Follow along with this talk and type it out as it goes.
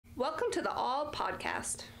Welcome to the A.L.L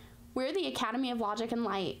podcast. We're the Academy of Logic and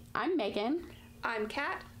Light. I'm Meagan. I'm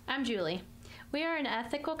Kat. I'm Julie. We are an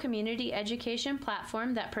ethical community education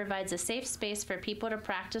platform that provides a safe space for people to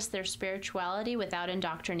practice their spirituality without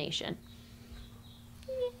indoctrination.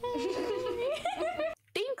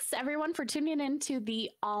 Thanks, everyone, for tuning in to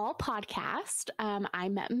the A.L.L podcast.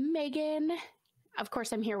 I'm Meagan. Of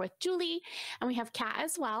course, I'm here with Julie, and we have Kat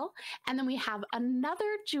as well. And then we have another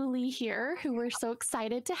Julie here who we're so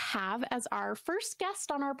excited to have as our first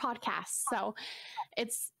guest on our podcast. So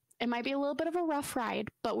it might be a little bit of a rough ride,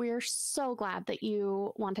 but we are so glad that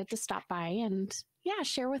you wanted to stop by and,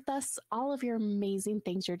 share with us all of your amazing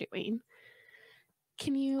things you're doing.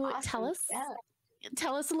 Can you tell us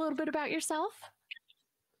a little bit about yourself?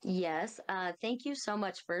 Yes. Thank you so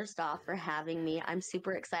much, first off, for having me. I'm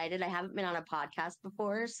super excited. I haven't been on a podcast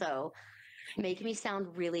before, so make me sound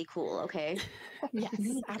really cool, okay? Yes,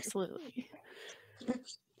 absolutely.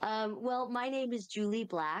 Well, my name is Julie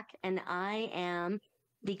Black, and I am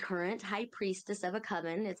the current High Priestess of a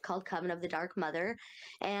coven. It's called Coven of the Dark Mother.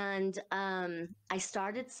 And I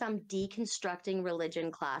started some deconstructing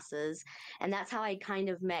religion classes, and that's how I kind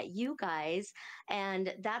of met you guys.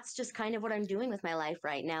 And that's just kind of what I'm doing with my life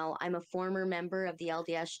right now. I'm a former member of the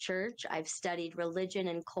LDS Church. I've studied religion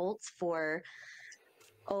and cults for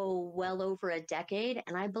well over a decade,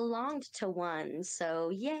 and I belonged to one.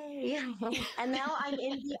 So yay. And now I'm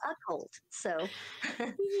in the occult. So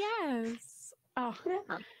Yes. Oh,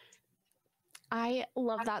 yeah. I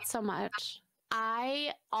love that so much.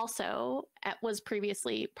 I also was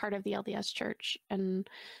previously part of the LDS Church, and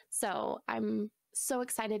so I'm so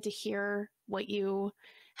excited to hear what you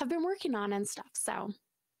have been working on and stuff. So,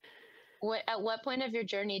 At what point of your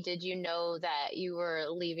journey did you know that you were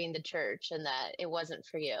leaving the church and that it wasn't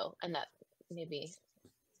for you, and that maybe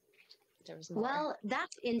there was more? Well,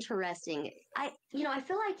 that's interesting. I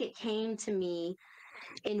feel like it came to me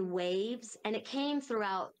in waves, and it came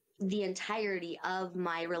throughout the entirety of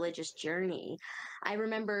my religious journey. I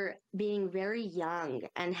remember being very young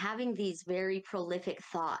and having these very prolific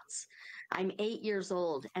thoughts. I'm 8 years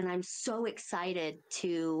old, and I'm so excited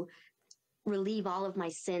to relieve all of my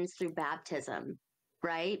sins through baptism,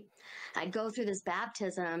 right? I go through this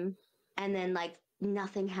baptism, and then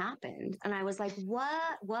nothing happened. And I was like,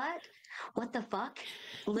 what the fuck?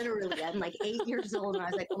 Literally, I'm 8 years old, and I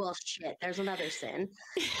was like, well, shit, there's another sin.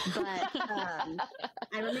 But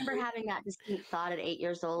I remember having that distinct thought at 8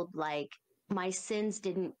 years old, my sins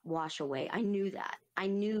didn't wash away. I knew that. I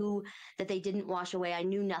knew that they didn't wash away. I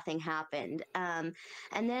knew nothing happened. And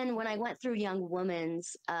then when I went through Young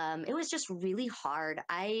Women's, it was just really hard.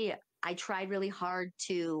 I tried really hard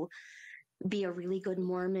to be a really good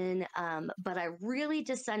Mormon, but I really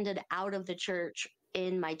descended out of the church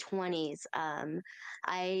in my 20s.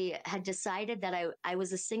 I had decided that I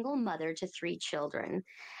was a single mother to 3 children,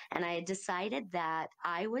 and I had decided that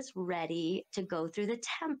I was ready to go through the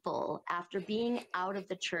temple after being out of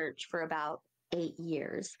the church for about 8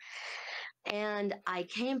 years. And I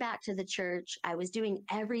came back to the church. I was doing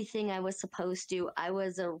everything I was supposed to. I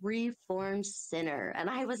was a reformed sinner, and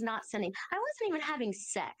I was not sinning. I wasn't even having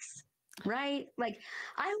sex, right? I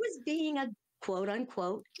was being a quote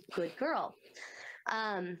unquote good girl.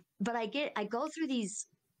 But I go through these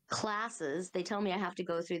classes. They tell me I have to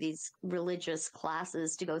go through these religious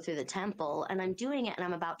classes to go through the temple, and I'm doing it, and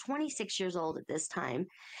I'm about 26 years old at this time.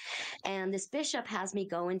 And this bishop has me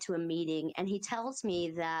go into a meeting, and he tells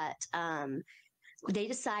me that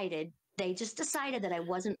they just decided that I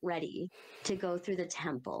wasn't ready to go through the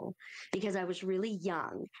temple because I was really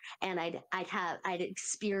young, and I'd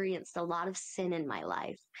experienced a lot of sin in my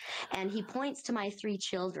life. And he points to my 3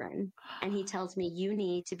 children, and he tells me, you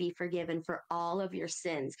need to be forgiven for all of your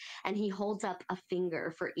sins. And he holds up a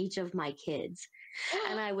finger for each of my kids.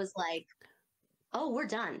 And I was like, oh, we're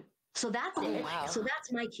done. So that's it. Wow. So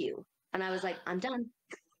that's my cue. And I was like, I'm done.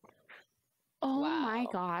 Oh Wow. my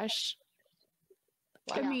gosh.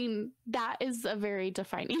 Wow. I mean, that is a very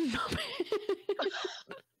defining moment.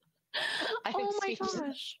 Oh my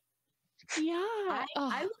gosh. Yeah.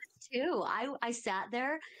 I was too. I sat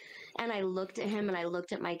there, and I looked at him, and I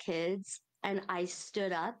looked at my kids, and I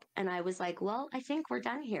stood up, and I was like, well, I think we're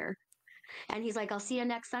done here. And he's like, I'll see you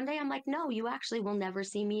next Sunday. I'm like, no, you actually will never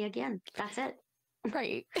see me again. That's it.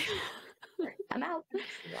 Right. I'm out.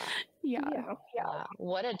 Yeah. Wow.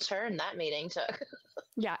 What a turn that meeting took.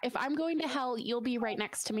 Yeah. If I'm going to hell, you'll be right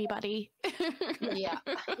next to me, buddy. Yeah.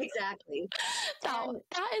 Exactly.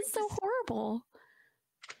 That is so horrible.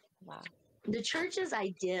 Wow. The church's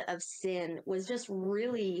idea of sin was just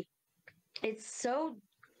really, it's so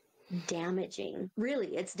damaging.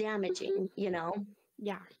 Really, it's damaging, Yeah.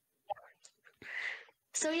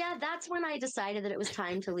 So yeah, that's when I decided that it was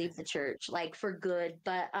time to leave the church, like for good.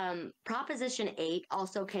 But Proposition 8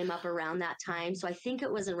 also came up around that time. So I think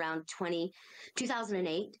it was around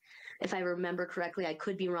 2008, if I remember correctly. I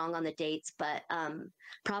could be wrong on the dates, but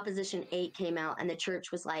Proposition 8 came out and the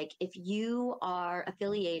church was like, if you are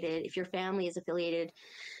affiliated, if your family is affiliated,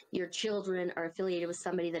 your children are affiliated with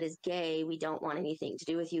somebody that is gay, we don't want anything to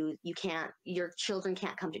do with you. You can't, your children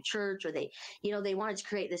can't come to church, or they wanted to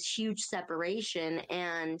create this huge separation.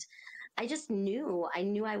 And I just I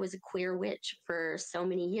knew I was a queer witch for so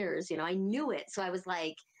many years. I knew it. So I was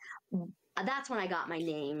like, that's when I got my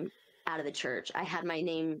name out of the church. I had my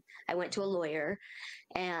name, I went to a lawyer,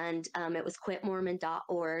 and it was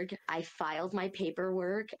quitmormon.org. I filed my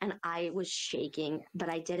paperwork and I was shaking, but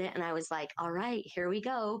I did it. And I was like, all right, here we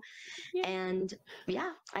go. Yeah. And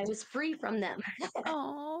yeah, I was free from them.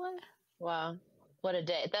 Oh, Wow. What a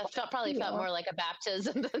day. That probably felt more like a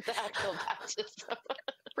baptism than the actual baptism.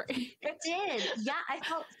 It did. Yeah, I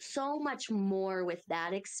felt so much more with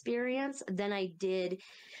that experience than I did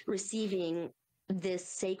receiving this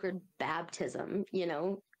sacred baptism,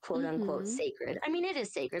 quote unquote sacred. I mean, it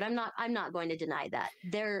is sacred. I'm not going to deny that.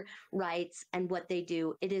 Their rights and what they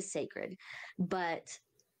do, it is sacred. But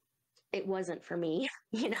it wasn't for me,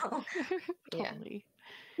 Totally.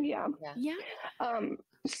 Yeah.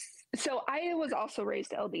 So I was also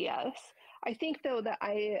raised LDS. I think, though, that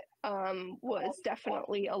I was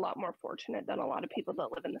definitely a lot more fortunate than a lot of people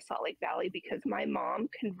that live in the Salt Lake Valley, because my mom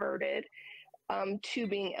converted to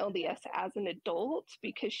being LDS as an adult,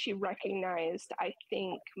 because she recognized, I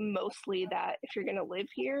think, mostly that if you're going to live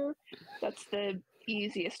here, that's the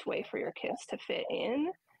easiest way for your kids to fit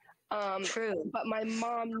in. True. But my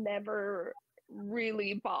mom never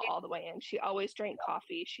really bought all the way in. She always drank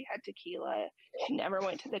coffee. She had tequila. She never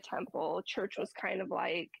went to the temple. Church was kind of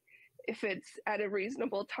like, if it's at a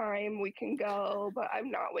reasonable time, we can go, but I'm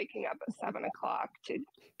not waking up at 7 o'clock to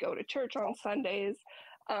go to church on Sundays.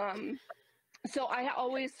 So I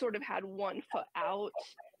always sort of had one foot out.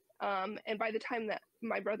 And by the time that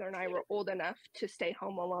my brother and I were old enough to stay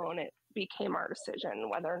home alone, it became our decision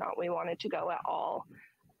whether or not we wanted to go at all.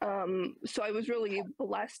 So I was really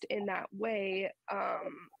blessed in that way.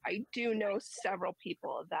 I do know several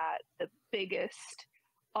people that the biggest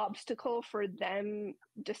obstacle for them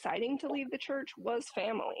deciding to leave the church was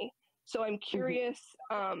family. So I'm curious,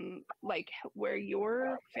 like where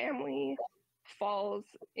your family falls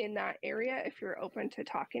in that area, if you're open to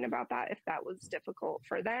talking about that, if that was difficult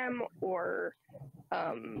for them, or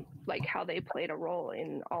like how they played a role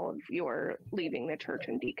in all of your leaving the church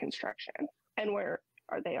and deconstruction, and where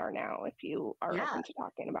they are now, if you are open to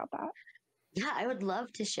talking about that. Yeah, I would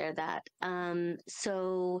love to share that.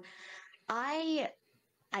 So I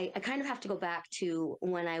kind of have to go back to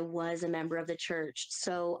when I was a member of the church.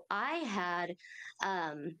 So I had,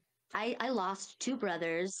 I lost two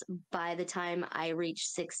brothers by the time I reached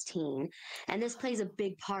 16. And this plays a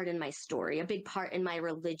big part in my story, a big part in my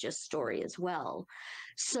religious story as well.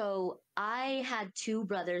 So I had two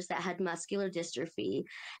brothers that had muscular dystrophy.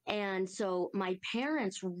 And so my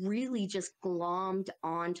parents really just glommed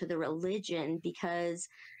onto the religion because,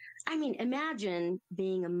 I mean, imagine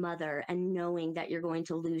being a mother and knowing that you're going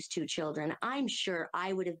to lose two children. I'm sure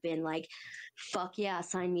I would have been like, fuck yeah,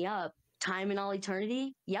 sign me up. Time in all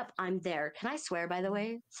eternity? Yep, I'm there. Can I swear, by the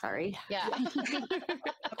way? Sorry. Yeah.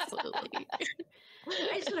 Absolutely.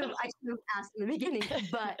 I should have asked in the beginning,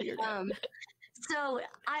 but so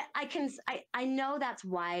I know that's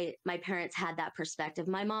why my parents had that perspective.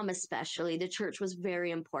 My mom especially, the church was very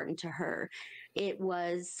important to her. It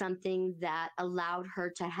was something that allowed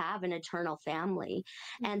her to have an eternal family.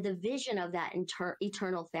 And the vision of that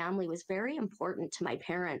eternal family was very important to my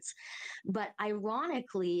parents. But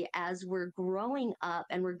ironically, as we're growing up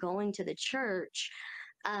and we're going to the church,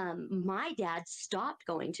 my dad stopped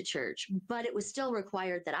going to church, but it was still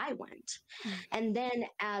required that I went. And then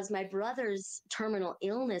as my brother's terminal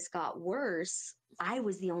illness got worse, I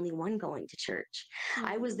was the only one going to church.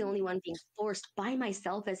 I was the only one being forced by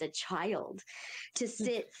myself as a child to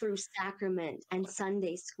sit through sacrament and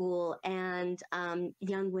Sunday school and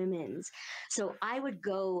young women's. So I would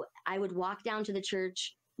walk down to the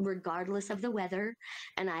church regardless of the weather,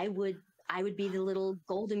 and I would be the little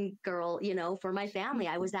golden girl, for my family.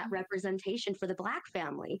 I was that representation for the Black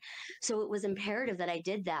family. So it was imperative that I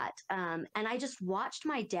did that. And I just watched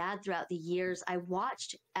my dad throughout the years. I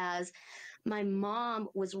watched as my mom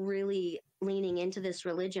was really leaning into this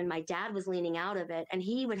religion. My dad was leaning out of it, and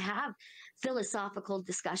he would have philosophical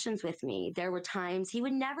discussions with me. There were times he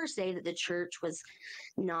would never say that the church was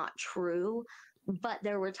not true, but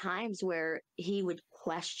there were times where he would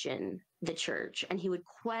question the church, and he would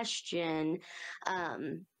question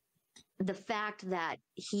the fact that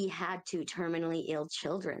he had two terminally ill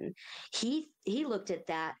children. He looked at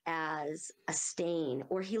that as a stain,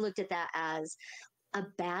 or he looked at that as a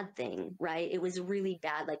bad thing, right? It was really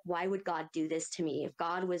bad. Like, why would God do this to me? If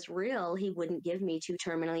God was real, he wouldn't give me two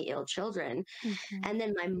terminally ill children. Mm-hmm. And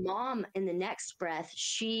then my mom, in the next breath,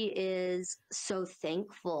 she is so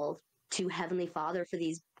thankful to Heavenly Father for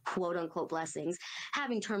these quote unquote blessings.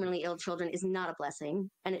 Having terminally ill children is not a blessing,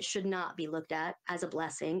 and it should not be looked at as a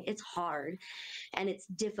blessing. It's hard and it's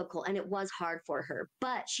difficult, and it was hard for her,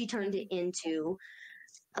 but she turned it into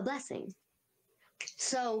a blessing.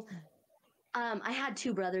 So I had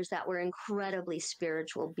two brothers that were incredibly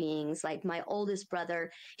spiritual beings. Like my oldest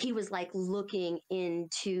brother, he was like looking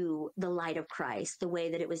into the light of Christ, the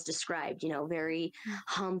way that it was described, very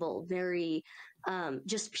humble, very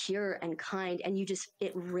just pure and kind. And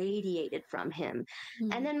it radiated from him.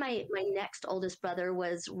 Mm-hmm. And then my next oldest brother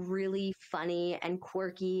was really funny and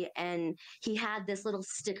quirky. And he had this little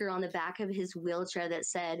sticker on the back of his wheelchair that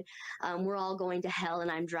said, we're all going to hell and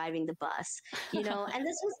I'm driving the bus, and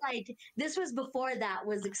this was before that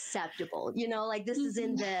was acceptable, like this is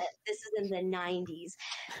in the 90s.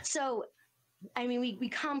 So, I mean, we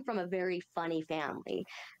come from a very funny family.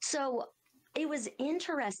 So it was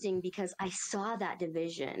interesting because I saw that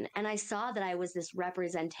division, and I saw that I was this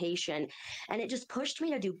representation, and it just pushed me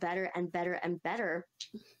to do better and better and better.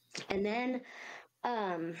 And then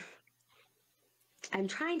I'm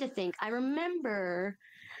trying to think. I remember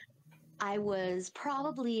I was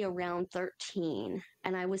probably around 13,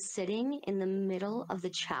 and I was sitting in the middle of the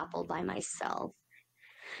chapel by myself.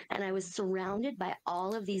 And I was surrounded by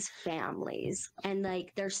all of these families, and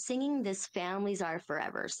like they're singing this "Families Are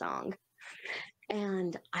Forever" song.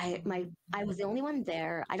 And I was the only one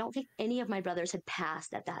there. I don't think any of my brothers had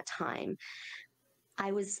passed at that time.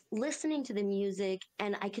 I was listening to the music,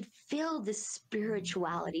 and I could feel the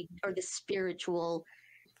spirituality, or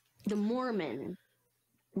the Mormon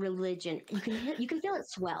religion. You can feel it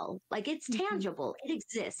swell. Like, it's tangible. It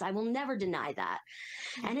exists. I will never deny that.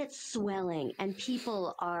 And it's swelling, and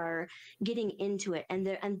people are getting into it,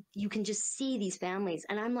 and you can just see these families.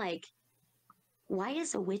 And I'm like, why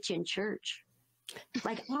is a witch in church?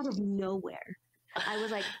 Like, out of nowhere. I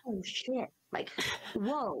was like, oh shit. Like,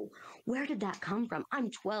 whoa, where did that come from?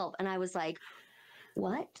 I'm 12. And I was like,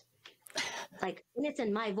 what? Like, and it's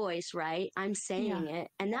in my voice, right? I'm saying it.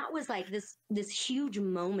 And that was like this huge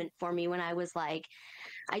moment for me when I was like,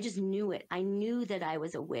 I just knew it. I knew that I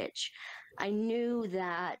was a witch. I knew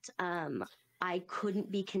that I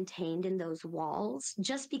couldn't be contained in those walls,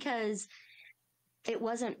 just because it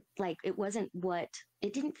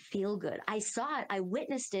didn't feel good. I saw it, I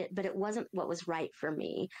witnessed it, but it wasn't what was right for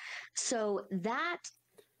me. So that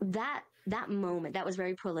moment, that was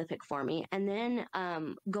very prolific for me. And then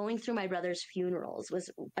going through my brother's funerals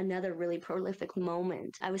was another really prolific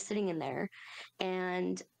moment. I was sitting in there,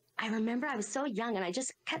 and I remember I was so young, and I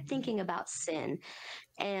just kept thinking about sin.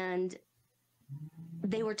 And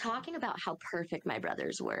they were talking about how perfect my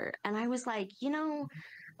brothers were. And I was like,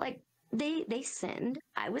 like, they sinned.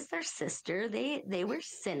 I was their sister. They were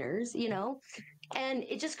sinners, and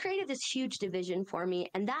it just created this huge division for me.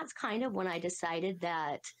 And that's kind of when I decided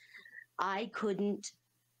that I couldn't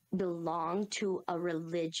belong to a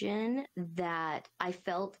religion that I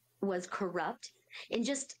felt was corrupt in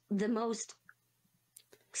just the most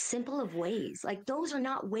simple of ways. Like, those are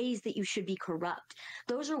not ways that you should be corrupt.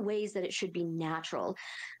 Those are ways that it should be natural.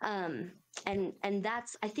 And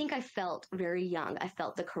that's, I think I felt very young. I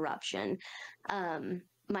felt the corruption.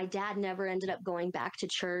 My dad never ended up going back to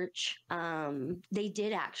church. They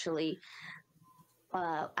did actually,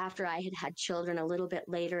 after I had children a little bit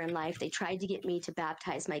later in life, they tried to get me to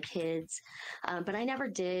baptize my kids. But I never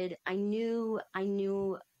did. I knew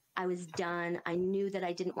I was done. I knew that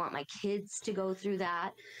I didn't want my kids to go through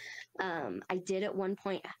that. I did at one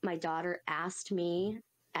point. My daughter asked me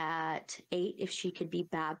at 8 if she could be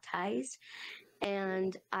baptized.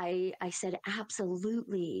 And I said,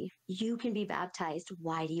 absolutely, you can be baptized.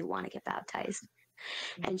 Why do you want to get baptized?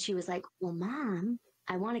 And she was like, well, Mom,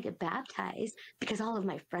 I want to get baptized because all of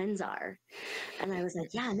my friends are. And I was like,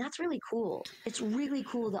 yeah, and that's really cool. It's really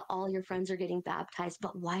cool that all your friends are getting baptized,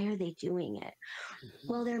 but why are they doing it?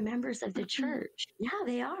 Well, they're members of the church. Yeah,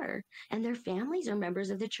 they are. And their families are members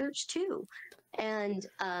of the church too. And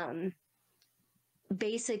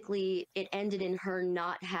basically it ended in her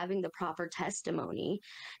not having the proper testimony.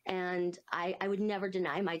 And I would never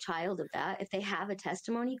deny my child of that. If they have a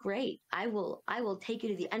testimony, great. I will take you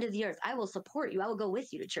to the end of the earth. I will support you. I will go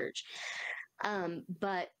with you to church.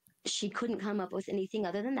 But she couldn't come up with anything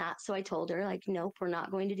other than that. So I told her, like, nope, we're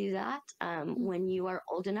not going to do that. When you are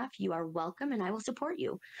old enough, you are welcome and I will support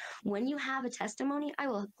you. When you have a testimony, I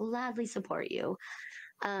will gladly support you.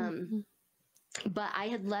 But I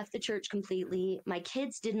had left the church completely. My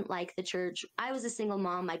kids didn't like the church. I was a single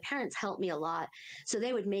mom. My parents helped me a lot. So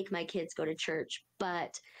they would make my kids go to church.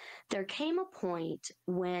 But there came a point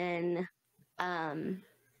when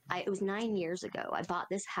it was 9 years ago. I bought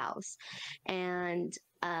this house and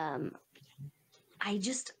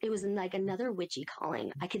it was like another witchy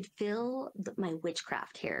calling. I could feel my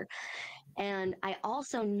witchcraft here. And I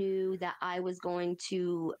also knew that I was going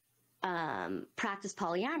to practice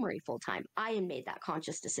polyamory full time. I had made that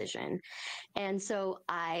conscious decision. And so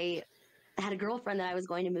I had a girlfriend that I was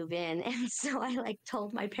going to move in. And so I like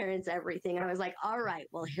told my parents everything. And I was like, all right,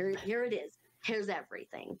 well, here it is. Here's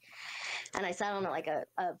everything. And I sat on like a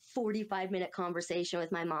 45-minute conversation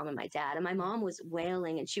with my mom and my dad. And my mom was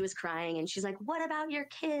wailing and she was crying. And she's like, what about your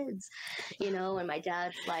kids? You know, and my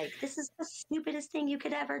dad's like, this is the stupidest thing you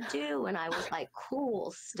could ever do. And I was like,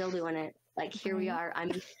 cool, still doing it. Like, here we are.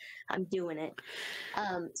 I'm doing it.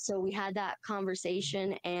 So we had that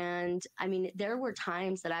conversation. And I mean, there were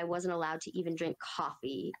times that I wasn't allowed to even drink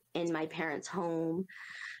coffee in my parents' home.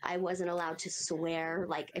 I wasn't allowed to swear.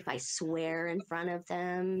 Like, if I swear in front of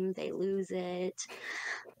them, they lose it.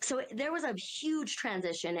 So there was a huge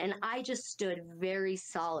transition. And I just stood very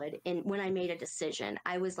solid when I made a decision.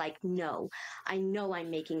 I was like, no, I know I'm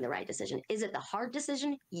making the right decision. Is it the hard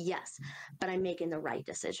decision? Yes, but I'm making the right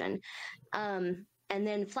decision. And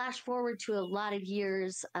then flash forward to a lot of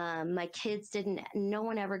years, my kids no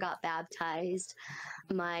one ever got baptized.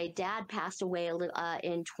 My dad passed away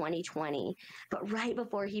in 2020, but right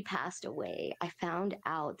before he passed away, I found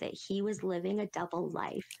out that he was living a double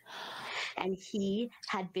life. And he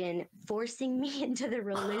had been forcing me into the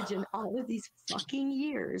religion all of these fucking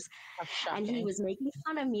years. And he was making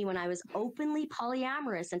fun of me when I was openly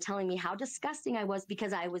polyamorous and telling me how disgusting I was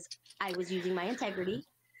because I was using my integrity.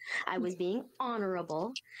 I was being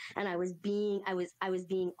honorable and I was being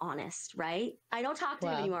honest, right? I don't talk to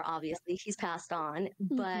him anymore, obviously. He's passed on,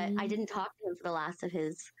 but I didn't talk to him for the last of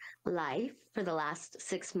his life, for the last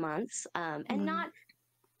 6 months.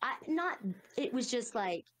 It was just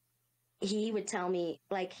like, he would tell me,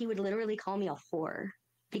 like, he would literally call me a whore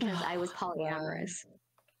because I was polyamorous.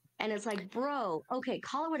 And it's like, bro, okay,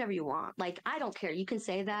 call it whatever you want. Like, I don't care. You can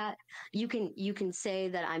say that. You can say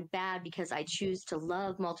that I'm bad because I choose to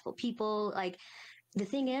love multiple people. Like, the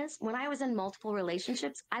thing is, when I was in multiple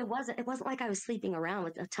relationships, it wasn't like I was sleeping around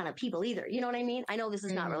with a ton of people either. You know what I mean? I know this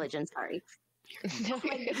is not religion, sorry.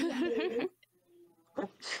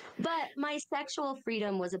 But my sexual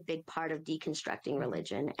freedom was a big part of deconstructing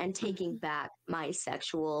religion and taking back my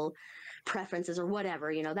sexual preferences or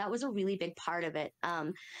whatever, you know, that was a really big part of it.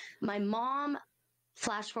 My mom,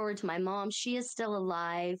 flash forward to my mom, she is still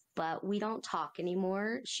alive, but we don't talk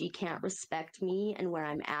anymore. She can't respect me and where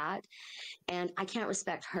I'm at. And I can't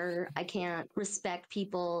respect her. I can't respect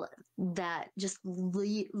people that just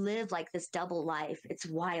live like this double life. It's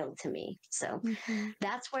wild to me. So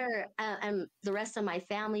that's where the rest of my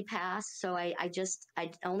family passed. So I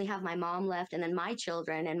only have my mom left, and then my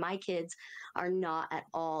children and my kids are not at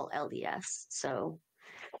all LDS. So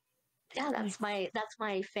yeah, that's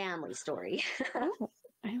my family story. I love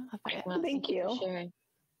it. Well, Thank you. for sharing.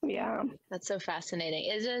 Yeah. That's so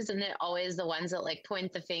fascinating. Isn't it always the ones that like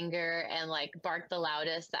point the finger and like bark the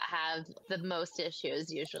loudest that have the most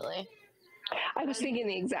issues usually? I was thinking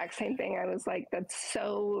the exact same thing. I was like, that's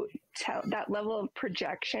so that level of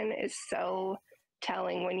projection is so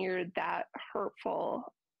telling when you're that hurtful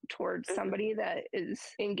towards somebody that is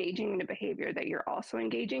engaging in a behavior that you're also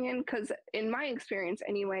engaging in. Because in my experience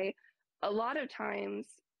anyway, a lot of times,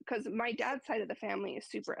 because my dad's side of the family is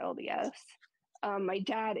super LDS. My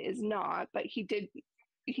dad is not, but he did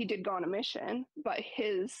go on a mission, but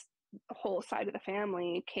his whole side of the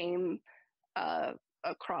family came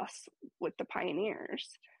across with the pioneers.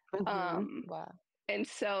 Wow. And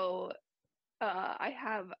so I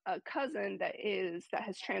have a cousin that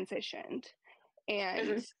has transitioned.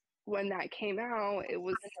 And when that came out, it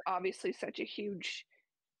was obviously such a huge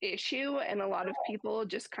issue. And a lot of people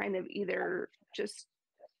just kind of either just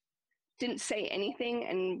didn't say anything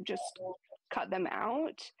and just cut them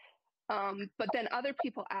out. But then other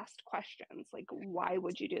people asked questions like, why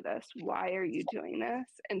would you do this? Why are you doing this?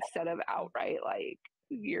 Instead of outright, like,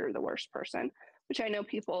 you're the worst person, which I know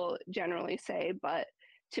people generally say. But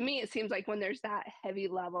to me, it seems like when there's that heavy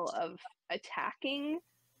level of attacking,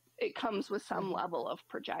 it comes with some level of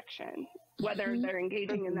projection. whether they're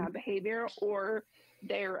engaging in that behavior or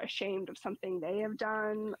they're ashamed of something they have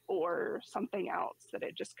done or something else, that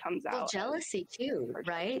it just comes Well, out. jealousy too,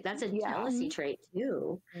 right? That's a jealousy trait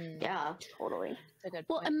too. Yeah, Totally. That's a good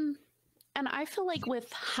Well, point. and I feel like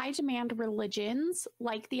with high demand religions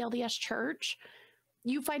like the LDS Church,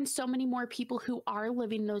 you find so many more people who are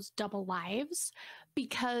living those double lives,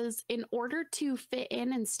 because in order to fit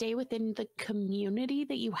in and stay within the community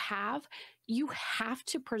that you have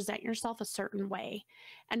to present yourself a certain way.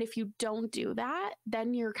 And if you don't do that,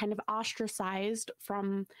 then you're kind of ostracized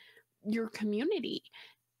from your community.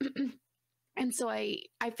 And so I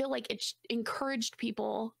feel like it's encouraged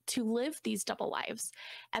people to live these double lives,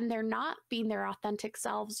 and they're not being their authentic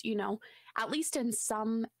selves, you know, at least in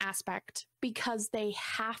some aspect, because they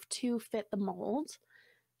have to fit the mold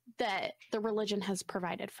that the religion has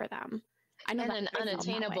provided for them. I know, And that an doesn't sound that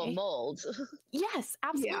unattainable way. mold. Yes,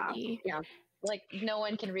 absolutely. yeah. Like no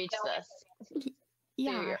one can reach this.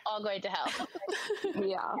 Yeah. You're all going to hell.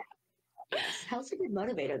 Yeah. Yes. Hell's a good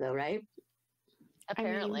motivator, though, right?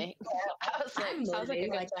 Apparently. I was like, I'm sounds like a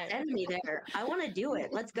motivated. good Like, time. send me there. I want to do it.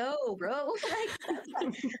 Let's go, bro. Like, that's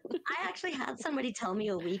fun. I actually had somebody tell me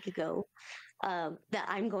a week ago that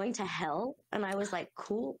I'm going to hell, and I was like,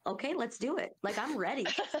 cool, okay, let's do it. Like, I'm ready.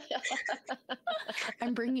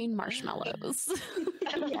 I'm bringing marshmallows.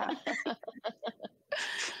 Yeah.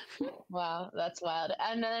 Wow, that's wild.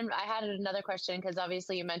 And then I had another question, because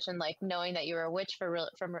obviously you mentioned like knowing that you were a witch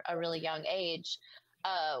from a really young age.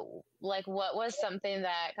 Like what was something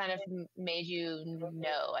that kind of made you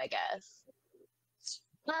know, I guess?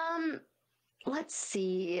 Let's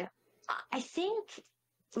see. I think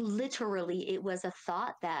literally it was a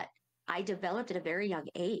thought that I developed at a very young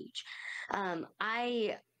age.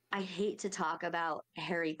 I hate to talk about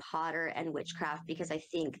Harry Potter and witchcraft, because I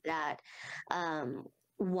think that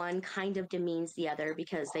one kind of demeans the other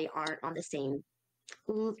because they aren't on the same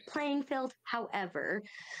playing field. However,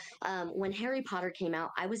 when Harry Potter came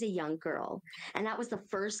out, I was a young girl, and that was the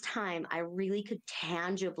first time I really could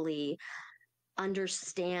tangibly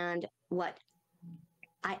understand what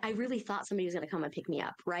I really thought somebody was going to come and pick me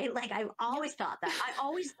up, right? Like, I've always thought that. I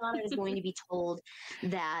always thought I was going to be told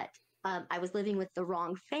that I was living with the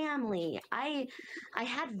wrong family. I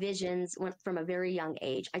had visions from a very young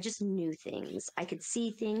age. I just knew things. I could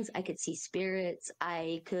see things. I could see spirits.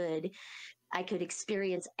 I could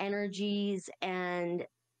experience energies, and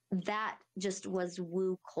that just was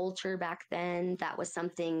woo culture back then. That was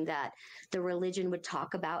something that the religion would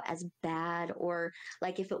talk about as bad, or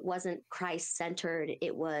like if it wasn't Christ centered,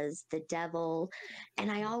 it was the devil.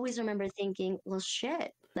 And I always remember thinking, well,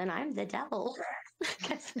 shit, then I'm the devil.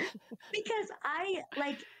 because I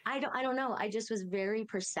don't know. I just was very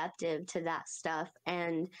perceptive to that stuff.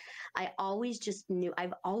 And I always just knew,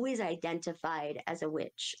 I've always identified as a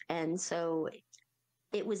witch. And so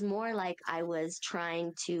it was more like I was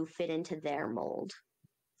trying to fit into their mold.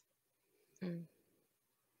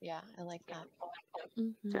 Yeah, I like that.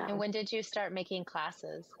 Mm-hmm. And when did you start making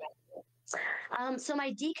classes? So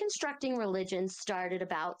my deconstructing religion started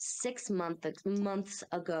about 6 months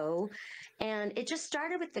ago, and it just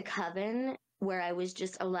started with the coven, where I was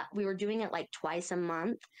just we were doing it like twice a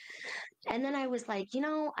month. And then I was like,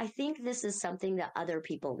 I think this is something that other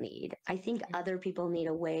people need. I think other people need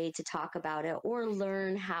a way to talk about it or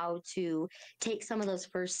learn how to take some of those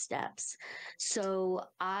first steps. So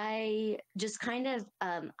I just kind of,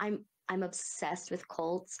 I'm obsessed with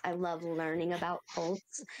cults. I love learning about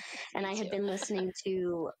cults. And I had been listening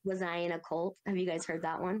to Was I in a Cult? Have you guys heard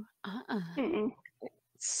that one?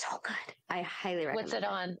 So good. I highly recommend What's it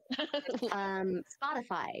on?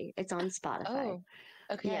 Spotify. It's on Spotify. Oh,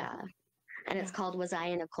 okay. Yeah. And it's called Was I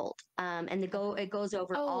in a Cult? And it goes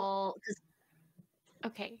over all.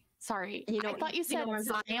 Okay, sorry. You know, I thought you said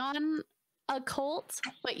Zion a cult,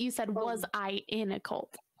 but you said Was I in a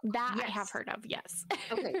Cult? That I have heard of, yes.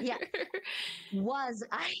 Okay, yeah. Was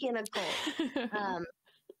I in a cult?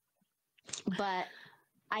 But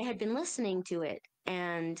I had been listening to it,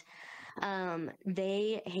 and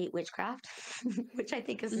they hate witchcraft, which I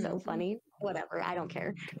think is so funny. Whatever, I don't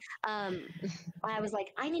care. I was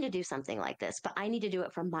like, I need to do something like this, but I need to do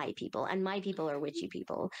it for my people, and my people are witchy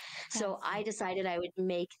people. So I decided I would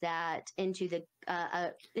make that into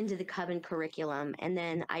the coven curriculum, and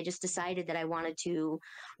then I just decided that I wanted to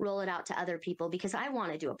roll it out to other people because I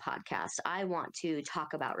want to do a podcast. I want to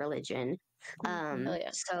talk about religion.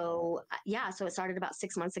 So it started about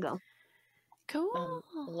 6 months ago. Cool.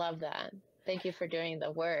 Love that. Thank you for doing the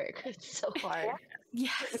work. It's so hard.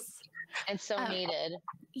 Yes. And so needed.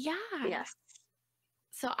 Yeah. Yes.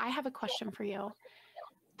 So I have a question for you.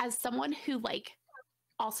 As someone who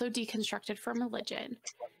also deconstructed from religion,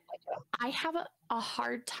 I have a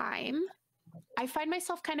hard time. I find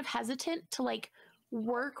myself kind of hesitant to like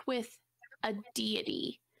work with a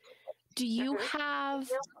deity. Do you have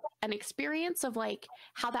an experience of like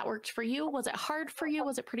how that worked for you? Was it hard for you?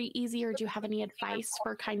 Was it pretty easy? Or do you have any advice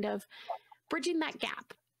for kind of bridging that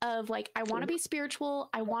gap of like, I want to be spiritual,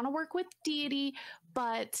 I want to work with deity,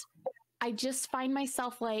 but I just find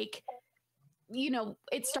myself like, you know,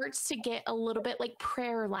 it starts to get a little bit like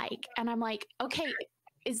prayer like, and I'm like, okay,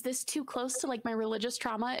 is this too close to like my religious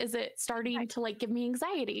trauma? Is it starting to like give me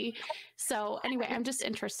anxiety? So anyway, I'm just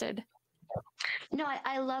interested. No,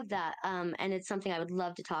 I love that. And it's something I would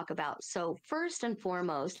love to talk about. So, first and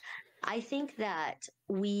foremost, I think that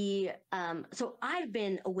so I've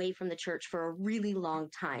been away from the church for a really long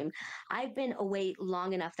time. I've been away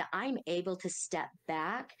long enough that I'm able to step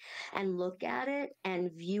back and look at it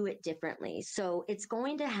and view it differently. So it's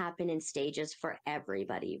going to happen in stages for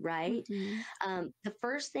everybody, right? The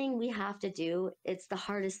first thing we have to do, it's the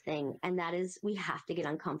hardest thing, and that is we have to get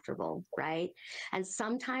uncomfortable, right? And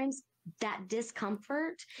sometimes that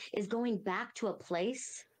discomfort is going back to a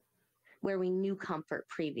place where we knew comfort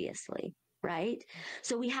previously, right?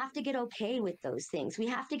 So we have to get okay with those things. We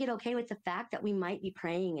have to get okay with the fact that we might be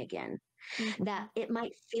praying again, that it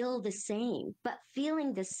might feel the same, but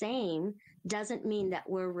feeling the same doesn't mean that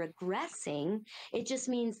we're regressing. It just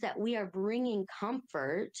means that we are bringing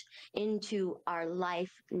comfort into our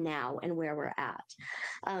life now and where we're at.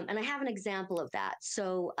 And I have an example of that.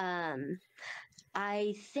 So,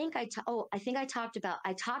 I think I talked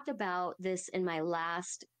about this in my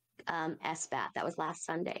last SBAT. That was last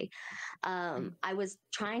Sunday. I was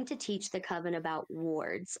trying to teach the coven about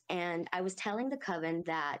wards, and I was telling the coven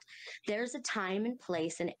that there's a time and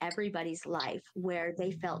place in everybody's life where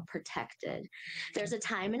they felt protected. There's a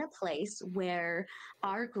time and a place where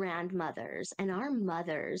our grandmothers and our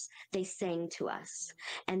mothers, they sang to us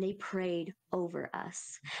and they prayed over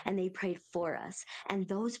us and they prayed for us. And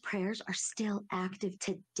those prayers are still active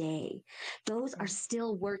today. Those are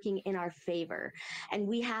still working in our favor. And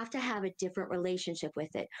we have to have a different relationship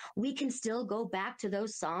with it. We can still go back to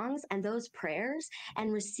those songs and those prayers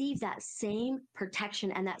and receive that same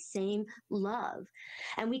protection and that same love.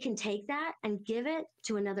 And we can take that and give it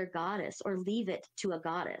to another goddess or leave it to a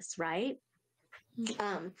goddess, right?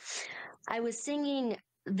 I was singing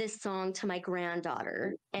this song to my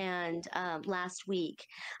granddaughter, and last week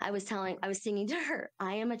I was singing to her,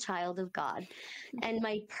 I am a child of God. And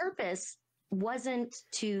my purpose wasn't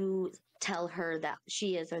to tell her that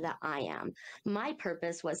she is or that I am. My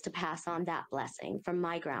purpose was to pass on that blessing from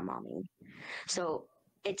my grandmommy. So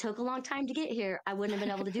it took a long time to get here. I wouldn't have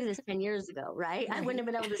been able to do this 10 years ago, right? I wouldn't have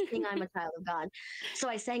been able to sing I'm a child of God. So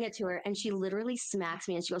I sang it to her, and she literally smacks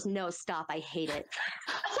me and she goes, no, stop, I hate it.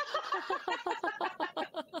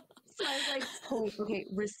 So I was like, oh, okay,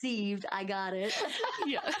 received, I got it.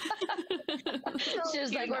 Yeah. She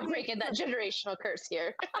was like, we're breaking that generational curse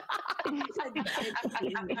here.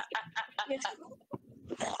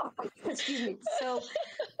 Excuse me. So,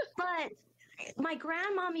 but my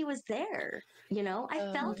grandmommy was there, you know,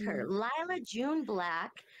 I felt her. Lila June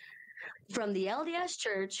Black from the LDS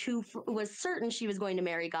church, who was certain she was going to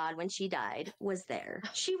marry God when she died, was there.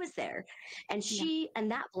 She was there. And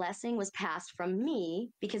and that blessing was passed from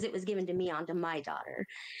me because it was given to me onto my daughter.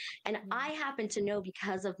 And I happen to know,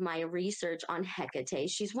 because of my research on Hecate,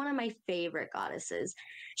 she's one of my favorite goddesses.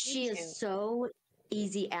 She is so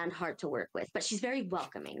easy and hard to work with, but she's very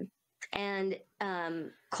welcoming. And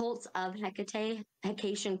cults of Hecate,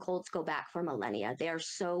 Hecatian cults go back for millennia. They are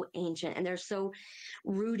so ancient and they're so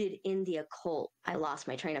rooted in the occult. I lost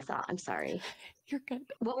my train of thought. I'm sorry. You're good.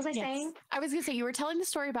 What was I saying? I was going to say, you were telling the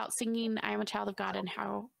story about singing I Am a Child of God and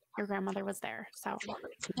how your grandmother was there. So,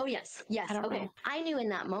 oh, yes. Yes. Okay. I knew in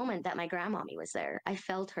that moment that my grandmommy was there. I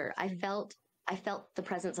felt her. I felt the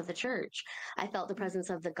presence of the church. I felt the presence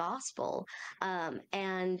of the gospel.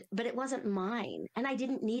 But it wasn't mine. And I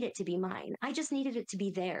didn't need it to be mine. I just needed it to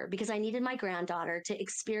be there because I needed my granddaughter to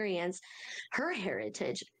experience her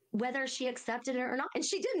heritage, whether she accepted it or not. And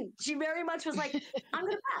she didn't. She very much was like, I'm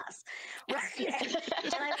going to pass. Right?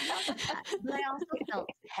 And I felt that. But I also felt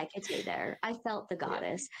Hecate there. I felt the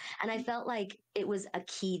goddess. And I felt like it was a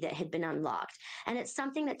key that had been unlocked. And it's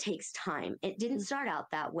something that takes time. It didn't start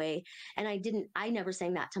out that way. And I never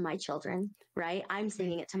sang that to my children, right? I'm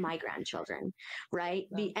singing it to my grandchildren, right?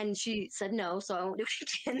 And she said no, so I won't do it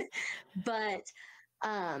again. But,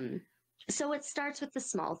 so it starts with the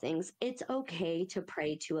small things. It's okay to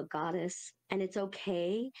pray to a goddess, and it's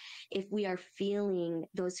okay if we are feeling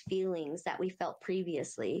those feelings that we felt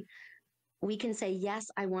previously. we can say, yes,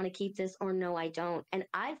 I want to keep this, or no, I don't. And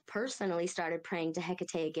I've personally started praying to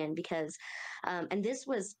Hecate again because, and this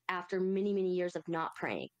was after many, many years of not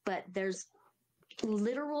praying, but there's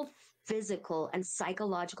literal physical and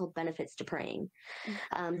psychological benefits to praying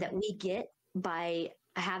that we get by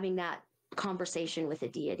having that conversation with a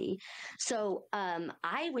deity. So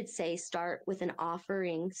I would say start with an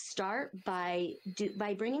offering. Start by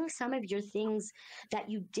bringing some of your things that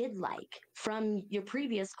you did like from your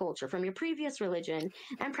previous culture, from your previous religion,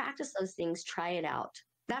 and practice those things. Try it out.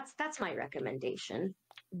 That's my recommendation.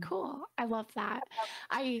 Cool. I love that.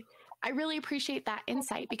 I really appreciate that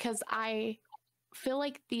insight because I feel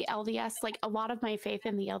like the LDS, like a lot of my faith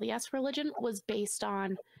in the LDS religion was based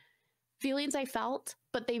on feelings I felt,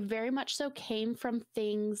 but they very much so came from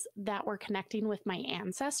things that were connecting with my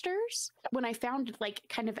ancestors. When I found like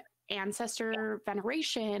kind of ancestor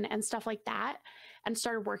veneration and stuff like that and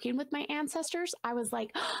started working with my ancestors, I was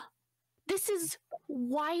like, oh, this is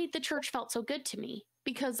why the church felt so good to me,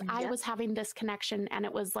 because I was having this connection and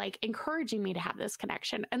it was like encouraging me to have this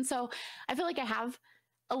connection. And so I feel like I have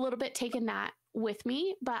a little bit taken that with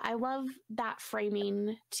me, but I love that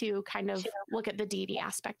framing to kind of look at the deity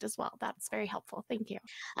aspect as well. That's very helpful. Thank you.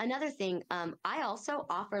 Another thing, I also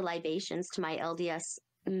offer libations to my LDS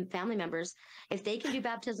family members. If they can do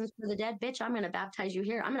baptisms for the dead, bitch, I'm going to baptize you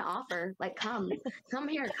here. I'm going to offer, like, come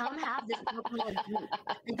here, come have this.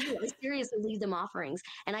 I seriously leave them offerings.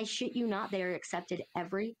 And I shit you not, they are accepted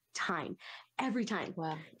every time. Every time.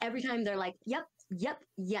 Wow. Every time they're like, yep,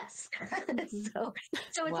 yes. so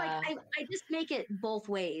it's like I just make it both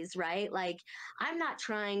ways, right? Like I am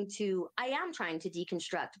trying to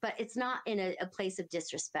deconstruct, but it's not in a place of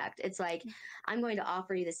disrespect. It's like I'm going to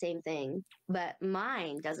offer you the same thing, but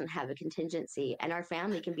mine doesn't have a contingency, and our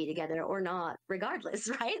family can be together or not regardless,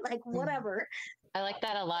 right? Like whatever. I like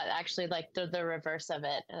that a lot, actually, like the reverse of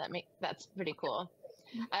it. That's pretty cool.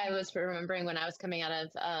 I was remembering when I was coming out of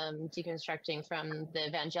deconstructing from the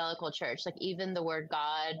evangelical church, like even the word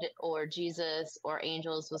God or Jesus or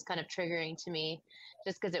angels was kind of triggering to me,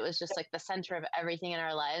 just because it was just like the center of everything in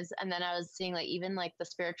our lives. And then I was seeing like even like the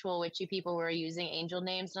spiritual witchy people were using angel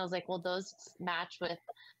names, and I was like, well, those match with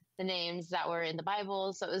the names that were in the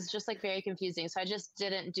Bible. So it was just like very confusing. So I just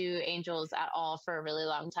didn't do angels at all for a really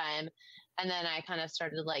long time. And then I kind of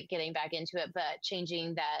started like getting back into it, but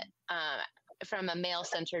changing that from a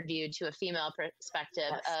male-centered view to a female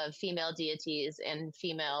perspective of female deities and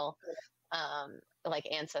female like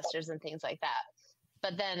ancestors and things like that.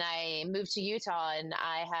 But then I moved to Utah, and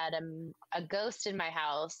I had a ghost in my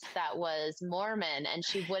house that was Mormon, and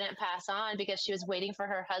she wouldn't pass on because she was waiting for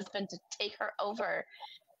her husband to take her over.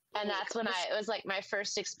 And that's when it was like my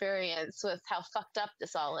first experience with how fucked up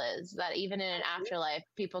this all is, that even in an afterlife,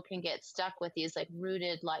 people can get stuck with these like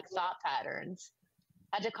rooted like thought patterns.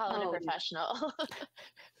 I had to call in a professional.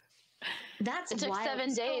 It took wild.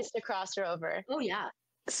 7 days to cross her over. Oh yeah.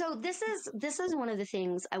 So this is one of the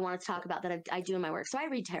things I want to talk about that I do in my work. So I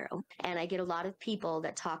read tarot, and I get a lot of people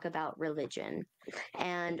that talk about religion.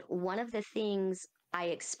 And one of the things I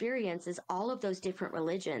experience is all of those different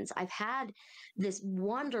religions. I've had this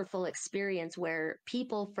wonderful experience where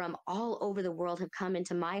people from all over the world have come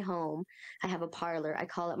into my home. I have a parlor. I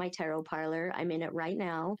call it my tarot parlor. I'm in it right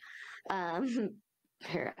now.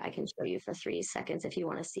 Here, I can show you for 3 seconds if you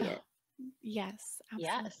want to see it. Yes,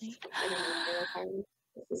 absolutely. Yes.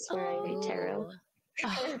 This is where I read tarot.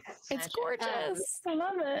 Oh, it's gorgeous. I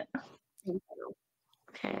love it.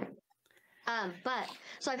 Okay. But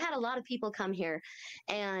so I've had a lot of people come here,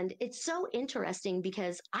 and it's so interesting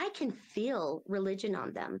because I can feel religion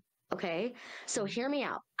on them. Okay. So hear me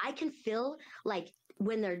out. I can feel like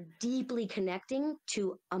when they're deeply connecting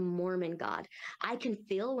to a Mormon god. I can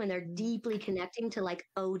feel when they're deeply connecting to like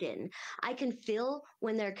Odin. I can feel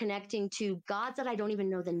when they're connecting to gods that I don't even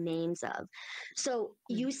know the names of. So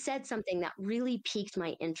you said something that really piqued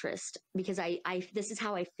my interest because I this is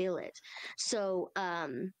how I feel it. So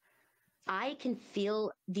I can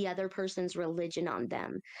feel the other person's religion on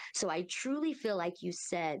them. So I truly feel like you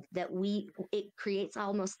said that it creates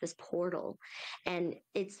almost this portal, and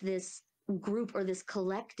it's this group or this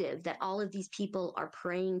collective that all of these people are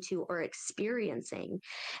praying to or experiencing.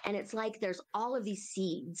 And it's like there's all of these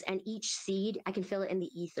seeds, and each seed, I can feel it in the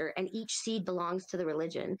ether, and each seed belongs to the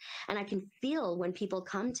religion. And I can feel when people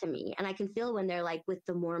come to me, and I can feel when they're like with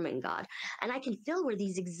the Mormon god, and I can feel where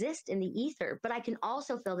these exist in the ether, but I can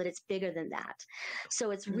also feel that it's bigger than that.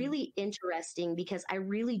 So it's really interesting because I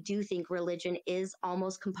really do think religion is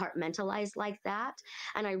almost compartmentalized like that.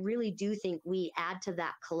 And I really do think we add to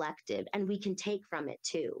that collective, and we can take from it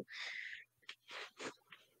too.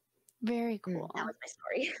 Very cool. That was my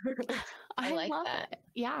story. I like love that. it.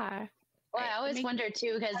 Yeah. Well, I always wonder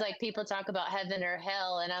too, because like people talk about heaven or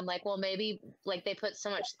hell, and I'm like, well, maybe like they put so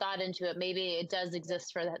much thought into it. Maybe it does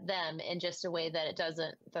exist for them in just a way that it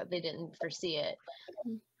doesn't, that they didn't foresee it.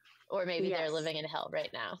 Or maybe they're living in hell right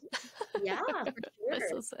now. Yeah, for sure.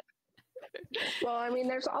 This is it. Well, I mean,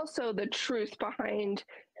 there's also the truth behind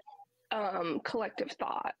collective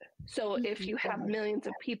thought. So if you have millions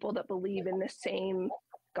of people that believe in the same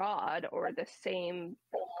God or the same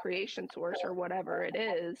creation source or whatever it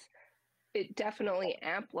is, it definitely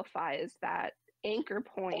amplifies that anchor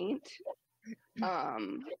point,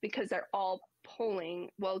 because they're all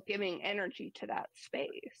giving energy to that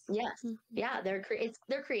space. Yes. Yeah, they're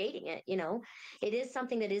creating it, you know. It is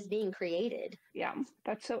something that is being created. Yeah,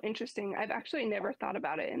 that's so interesting. I've actually never thought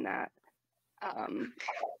about it in that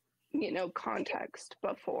context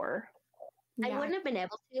before. I wouldn't have been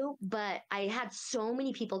able to, but I had so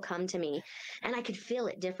many people come to me and I could feel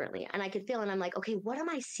it differently. And I'm like, okay, what am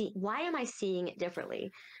I seeing? Why am I seeing it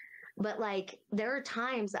differently? But like, there are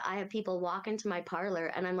times that I have people walk into my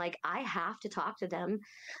parlor and I'm like, I have to talk to them.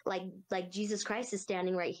 Like Jesus Christ is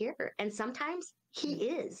standing right here. And sometimes he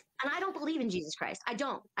is. And I don't believe in Jesus Christ. I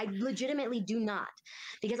don't. I legitimately do not.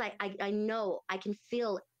 Because I know I can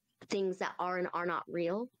feel things that are and are not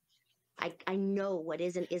real. I know what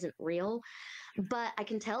is and isn't real, but I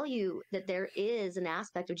can tell you that there is an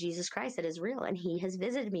aspect of Jesus Christ that is real, and he has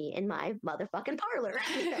visited me in my motherfucking parlor.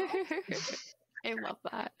 I love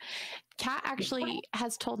that. Kat actually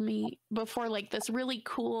has told me before, like, this really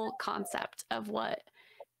cool concept of what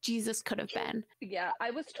Jesus could have been. Yeah,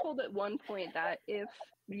 I was told at one point that if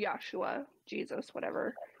Yeshua, Jesus,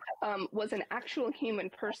 whatever, was an actual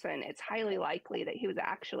human person, it's highly likely that he was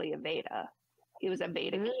actually a Veda. He was a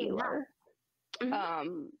Vedic healer.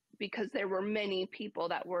 Because there were many people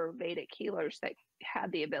that were Vedic healers that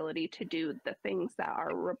had the ability to do the things that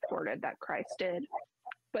are reported that Christ did,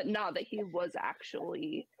 but not that he was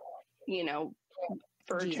actually,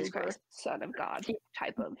 virgin birth, son of God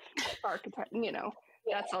type of archetype.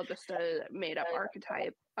 That's all just a made up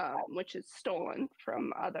archetype, which is stolen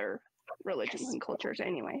from other religions and cultures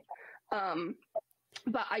anyway.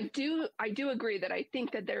 But I do agree that I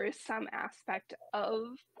think that there is some aspect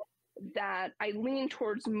of that. I lean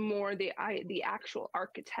towards more the actual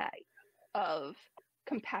archetype of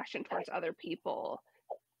compassion towards other people,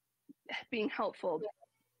 being helpful,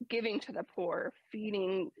 giving to the poor,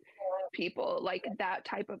 feeding people, like that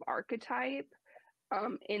type of archetype,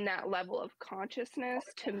 in that level of consciousness,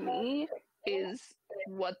 to me is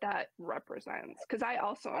what that represents. Because I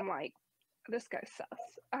also am like, this guy sus.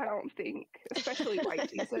 I don't think, especially white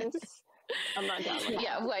Jesus. I'm not down with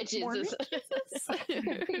that. White Jesus.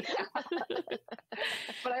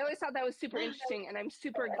 But I always thought that was super interesting, and I'm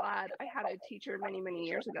super glad I had a teacher many, many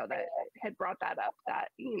years ago that had brought that up, that,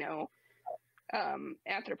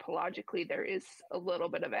 anthropologically there is a little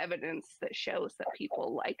bit of evidence that shows that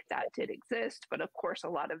people like that did exist, but of course a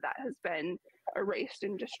lot of that has been erased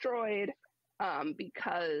and destroyed,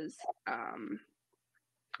 because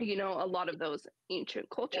a lot of those ancient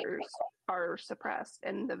cultures are suppressed,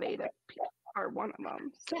 and the Veda are one of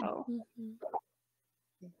them. So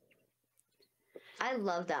I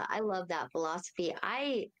love that. I love that philosophy.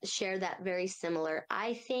 I share that very similar.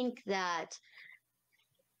 I think that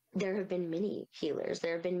there have been many healers.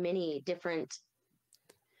 There have been many different,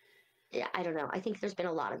 I don't know. I think there's been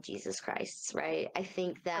a lot of Jesus Christs, right? I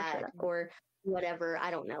think that, or whatever,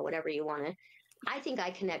 I don't know, whatever you want to. I think I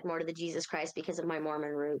connect more to the Jesus Christ because of my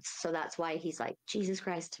Mormon roots. So that's why he's like Jesus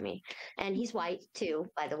Christ to me. And he's white too,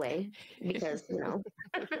 by the way, because, the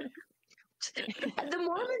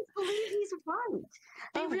Mormons believe he's white.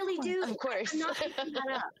 They really do. Of course. I'm not making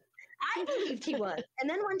that up. I believed he was. And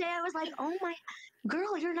then one day I was like, oh my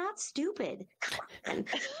girl, you're not stupid. Come on.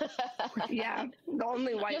 Yeah. The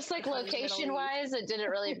only white. Just like location wise, it didn't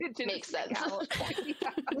really make sense.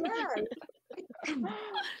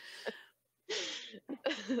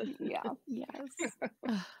 Yeah. Yes.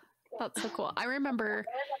 That's so cool. I remember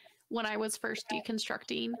when I was first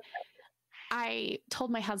deconstructing, I told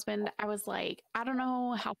my husband, I was like, I don't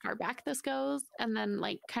know how far back this goes. And then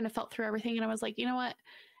like kind of felt through everything. And I was like, you know what?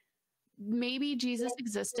 Maybe Jesus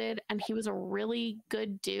existed and he was a really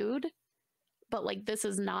good dude, but like, this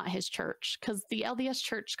is not his church, because the LDS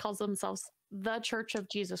church calls themselves the Church of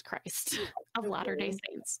Jesus Christ of Latter-day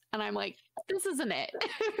Saints. And I'm like, this isn't it.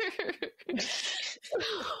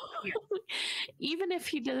 Even if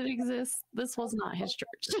he did exist, this was not his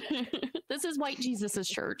church. This is white Jesus's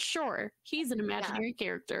church. Sure, he's an imaginary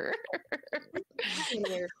character.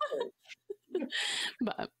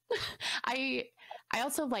 But I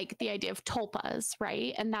also like the idea of tulpas,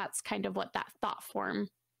 right? And that's kind of what that thought form,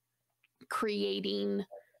 creating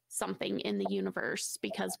something in the universe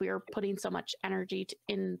because we are putting so much energy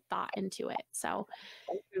in thought into it. So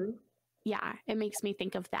yeah, it makes me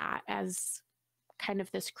think of that as kind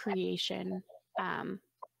of this creation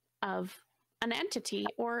of an entity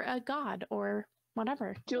or a god or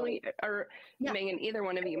whatever. Julie or Yeah. Megan, either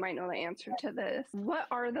one of you might know the answer to this. What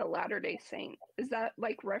are the Latter-day Saints? Is that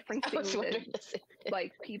like referencing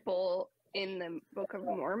like people in the Book of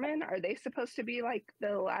Mormon? Are they supposed to be like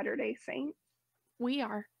the Latter-day Saints? We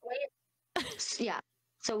are. Yeah.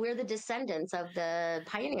 So we're the descendants of the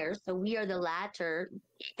pioneers. So we are the latter,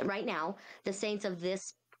 right now, the saints of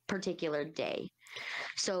this particular day.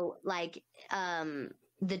 So like,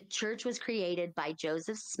 the church was created by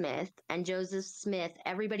Joseph Smith, and Joseph Smith,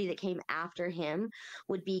 everybody that came after him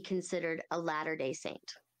would be considered a Latter-day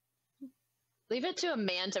Saint. Leave it to a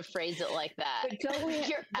man to phrase it like that. But don't we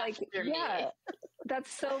You're like, after me. yeah,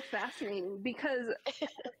 that's so fascinating because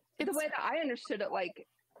the way that I understood it, like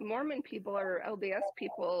Mormon people or LDS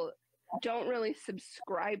people don't really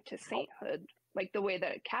subscribe to sainthood like the way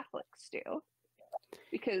that Catholics do.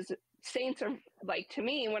 Because saints are like, to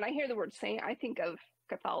me, when I hear the word saint, I think of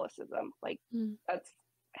Catholicism. Like that's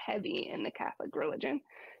heavy in the Catholic religion.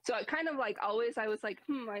 So it kind of like always I was like,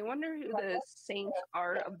 I wonder who the saints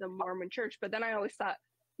are of the Mormon church. But then I always thought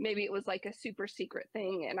maybe it was like a super secret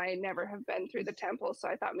thing and I never have been through the temple. So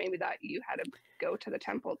I thought maybe that you had to go to the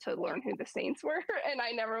temple to learn who the saints were and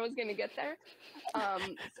I never was going to get there.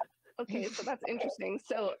 Okay, so that's interesting.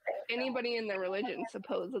 So anybody in the religion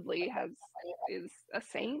supposedly is a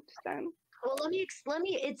saint then? Well, let me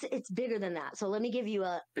it's bigger than that. So let me give you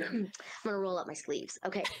I'm gonna roll up my sleeves.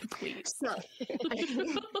 Okay. So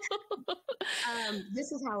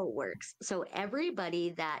this is how it works. So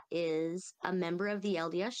everybody that is a member of the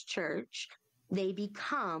LDS church, they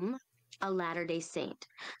become a Latter-day Saint.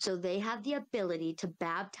 So they have the ability to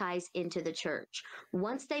baptize into the church.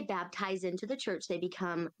 Once they baptize into the church, they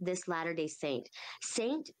become this Latter-day Saint.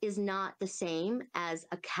 Saint is not the same as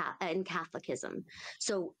in Catholicism.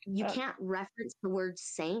 So you can't reference the word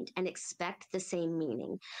saint and expect the same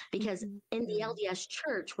meaning, because in the LDS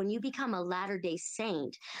church, when you become a Latter-day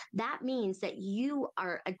Saint, that means that you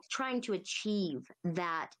are trying to achieve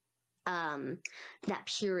that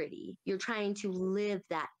purity. You're trying to live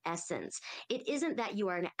that essence. It isn't that you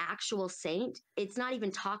are an actual saint. It's not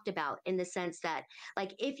even talked about in the sense that,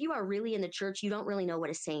 like, if you are really in the church, you don't really know what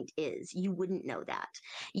a saint is. You wouldn't know that.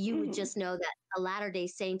 You would just know that a Latter-day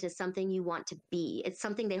Saint is something you want to be. It's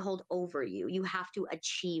something they hold over you. You have to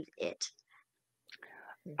achieve it.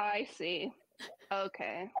 I see.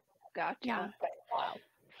 Okay. Gotcha. Yeah. Wow.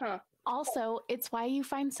 Huh. Also, it's why you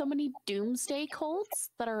find so many doomsday cults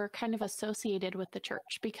that are kind of associated with the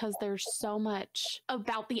church, because there's so much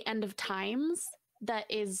about the end of times that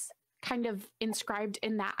is kind of inscribed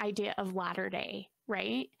in that idea of latter day,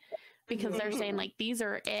 right? Because they're saying like, these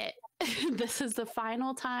are it. This is the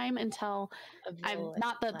final time until I'm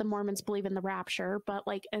not that the Mormons believe in the rapture, but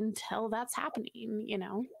like until that's happening, you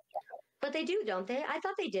know. But they do, don't they? I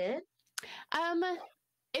thought they did.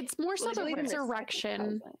 It's more so the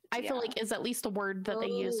resurrection, I feel like, is at least the word that they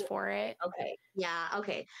use for it. Okay. Yeah.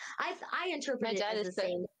 Okay. I interpret it as the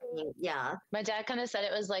same thing. Yeah. My dad kind of said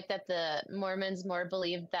it was like that the Mormons more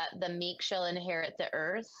believe that the meek shall inherit the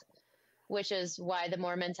earth, which is why the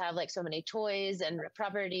Mormons have like so many toys and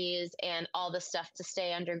properties and all the stuff to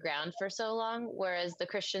stay underground for so long. Whereas the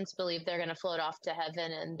Christians believe they're going to float off to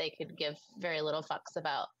heaven and they could give very little fucks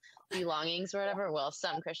about belongings or whatever. Well,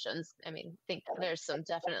 some Christians, I mean, think there's some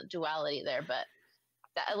definite duality there, but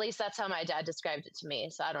at least that's how my dad described it to me.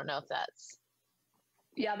 So I don't know if that's.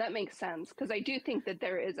 Yeah, that makes sense. Because I do think that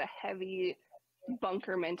there is a heavy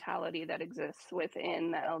bunker mentality that exists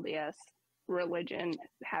within the LDS religion,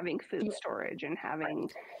 having food storage and having,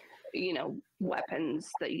 you know, weapons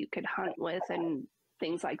that you could hunt with and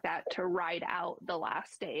things like that to ride out the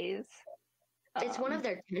last days. It's one of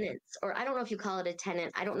their tenets, or I don't know if you call it a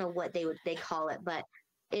tenant. I don't know what they call it, but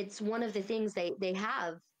it's one of the things they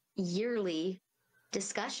have yearly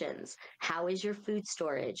discussions. How is your food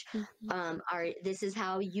storage? This is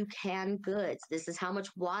how you can goods. This is how much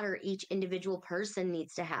water each individual person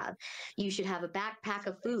needs to have. You should have a backpack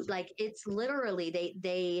of food. Like, it's literally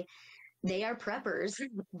they are preppers.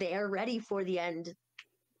 They are ready for the end.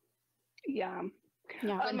 Yeah.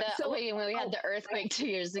 Yeah. When we had the earthquake 2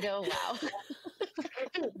 years ago, wow.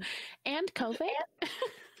 And COVID.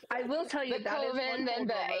 I will tell you the that COVID, is then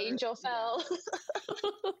the angel fell.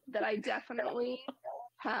 That I definitely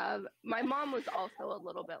have. My mom was also a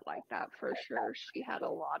little bit like that for sure. She had a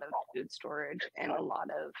lot of food storage and a lot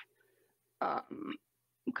of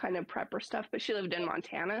kind of prepper stuff, but she lived in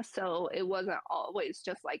Montana, so it wasn't always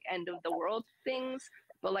just like end of the world things.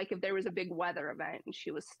 But like if there was a big weather event and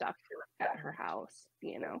she was stuck at her house,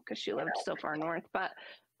 you know, because she lived so far north. But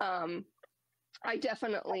I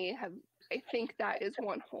definitely have, I think that is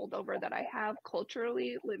one holdover that I have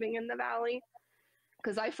culturally living in the Valley,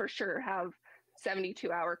 because I for sure have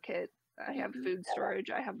 72-hour kit. I have food storage,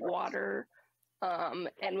 I have water.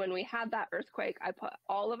 And when we had that earthquake, I put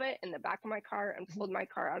all of it in the back of my car and pulled my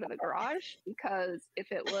car out of the garage, because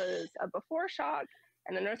if it was a before shock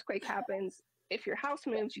and an earthquake happens, if your house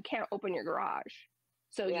moves, you can't open your garage.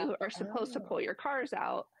 So you are supposed to pull your cars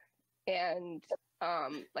out and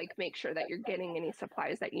like make sure that you're getting any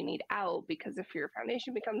supplies that you need out, because if your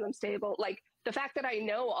foundation becomes unstable, like the fact that I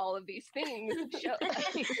know all of these things,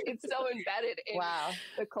 it's so embedded in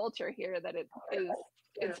the culture here that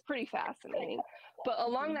it's pretty fascinating. But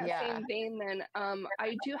along that same vein, then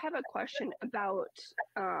I do have a question about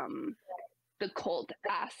the cult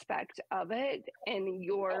aspect of it and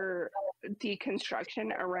your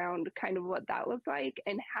deconstruction around kind of what that looked like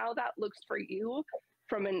and how that looks for you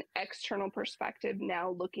from an external perspective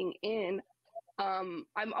now looking in.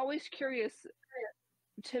 I'm always curious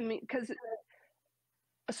to me, because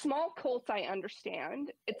small cults I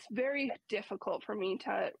understand. It's very difficult for me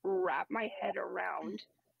to wrap my head around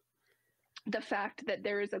the fact that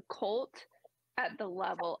there is a cult at the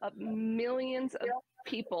level of millions of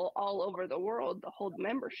people all over the world that hold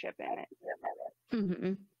membership in it.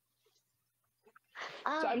 Mm-hmm.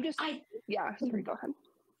 So I'm just, sorry, go ahead.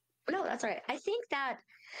 No, that's all right. I think that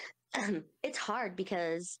it's hard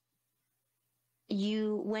because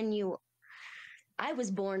I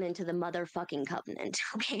was born into the motherfucking covenant.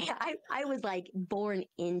 Okay. I was like born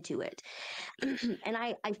into it. And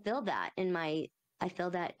I feel that in my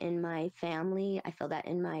family. I feel that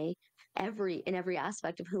in every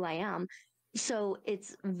aspect of who I am. So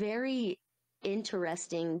it's very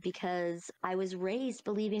interesting because I was raised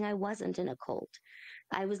believing I wasn't in a cult.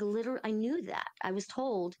 I knew that. I was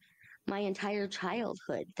told my entire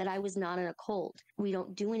childhood that I was not in a cult. We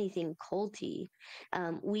don't do anything culty.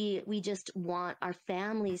 We just want our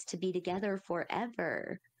families to be together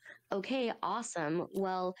forever. Okay, awesome.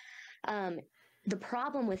 Well, the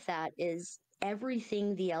problem with that is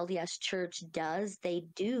everything the LDS Church does, they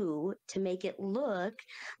do to make it look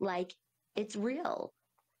like it's real.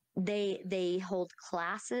 They hold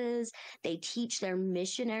classes, they teach their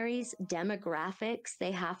missionaries demographics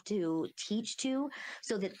they have to teach to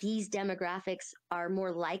so that these demographics are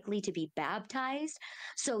more likely to be baptized.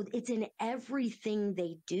 So it's in everything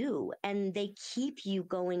they do, and they keep you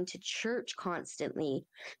going to church constantly.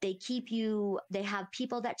 They have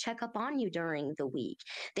people that check up on you during the week.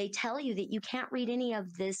 They tell you that you can't read any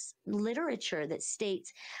of this literature that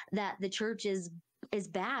states that the church is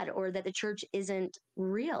bad or that the church isn't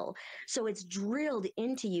real. So it's drilled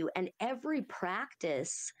into you, and every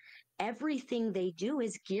practice, everything they do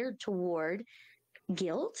is geared toward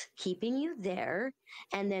guilt, keeping you there,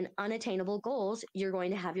 and then unattainable goals. You're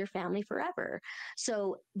going to have your family forever.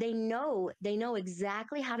 So they know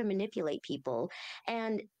exactly how to manipulate people,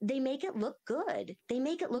 and they make it look good. They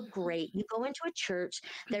make it look great. You go into a church,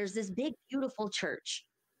 there's this big, beautiful church.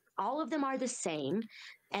 All of them are the same.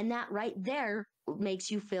 And that right there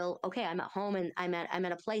makes you feel, okay, I'm at home and I'm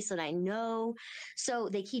at a place that I know. So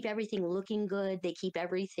they keep everything looking good. They keep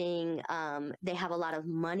everything, they have a lot of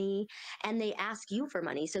money, and they ask you for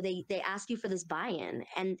money. So they ask you for this buy-in,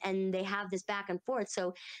 and they have this back and forth.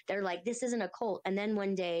 So they're like, this isn't a cult. And then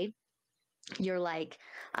one day you're like,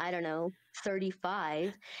 I don't know,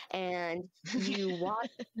 35, and you watch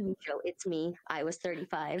a TV show. It's me. I was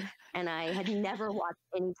 35, and I had never watched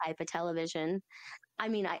any type of television. I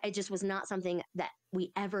mean, I just was not something that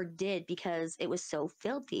we ever did because it was so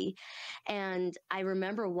filthy. And I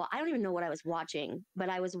remember, I don't even know what I was watching, but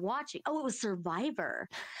I was watching, it was Survivor.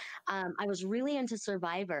 I was really into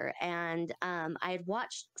Survivor, and I had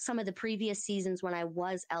watched some of the previous seasons when I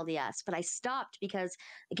was LDS, but I stopped because,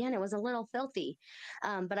 again, it was a little filthy.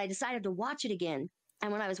 But I decided to watch it again.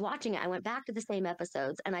 And when I was watching it, I went back to the same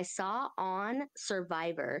episodes, and I saw on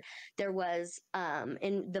Survivor, there was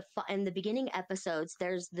in the beginning episodes,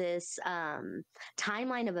 there's this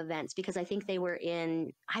timeline of events, because I think they were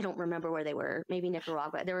I don't remember where they were, maybe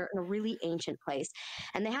Nicaragua. They were in a really ancient place,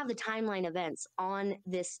 and they have the timeline events on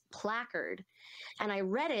this placard. And I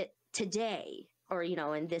read it today, or,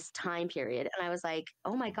 in this time period. And I was like,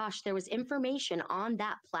 oh my gosh, there was information on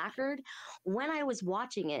that placard when I was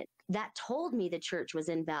watching it that told me the church was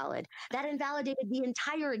invalid. That invalidated the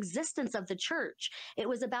entire existence of the church. It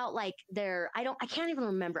was about like I can't even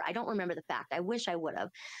remember. I don't remember the fact. I wish I would have.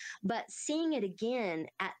 But seeing it again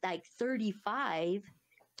at like 35,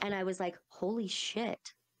 and I was like, holy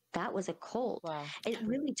shit. that was a cult. Wow. It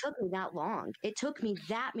really took me that long. It took me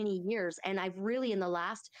that many years. And I've really, in the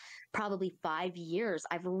last probably 5 years,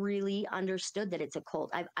 I've really understood that it's a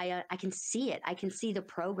cult. I can see it. I can see the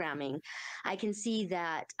programming. I can see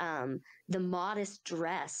that the modest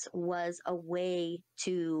dress was a way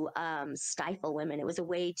to stifle women. It was a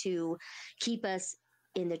way to keep us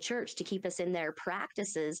in the church, to keep us in their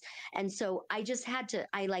practices. And so I just had to,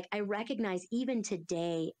 I recognize even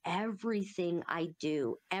today, everything I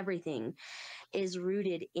do, everything is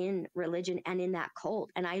rooted in religion and in that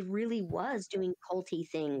cult. And I really was doing culty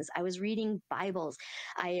things. I was reading Bibles.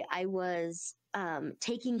 I was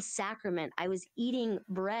taking sacrament. I was eating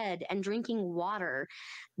bread and drinking water.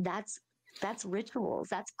 That's rituals.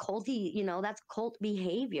 That's culty, that's cult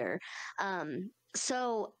behavior.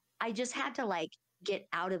 So I just had to get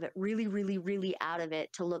out of it, really, really, really out of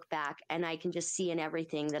it, to look back. And I can just see in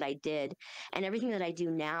everything that I did and everything that I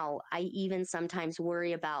do now. I even sometimes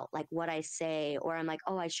worry about what I say, or I'm like,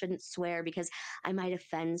 oh, I shouldn't swear because I might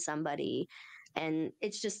offend somebody. And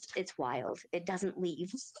it's wild. It doesn't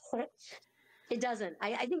leave. It doesn't.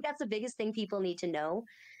 I think that's the biggest thing people need to know.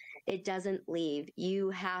 It doesn't leave.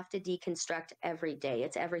 You have to deconstruct every day.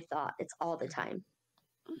 It's every thought. It's all the time.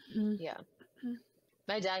 Mm-hmm. Yeah.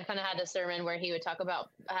 My dad kind of had a sermon where he would talk about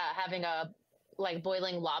having a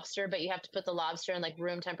boiling lobster, but you have to put the lobster in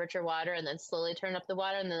room temperature water and then slowly turn up the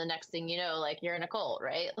water. And then the next thing you know, you're in a cult,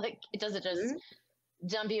 right? It doesn't just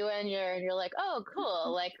dump you in. You're like, oh,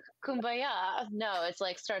 cool. Kumbaya. No, it's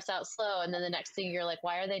starts out slow. And then the next thing you're like,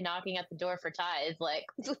 why are they knocking at the door for tithes?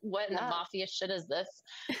 What in the mafia shit is this?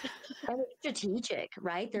 And it's strategic,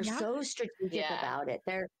 right? They're so strategic about it.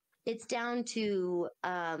 It's down to,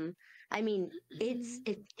 it's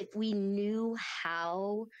if we knew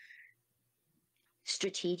how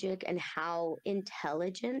strategic and how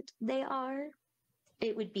intelligent they are,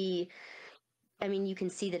 it would be, you can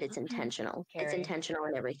see that it's intentional. It's intentional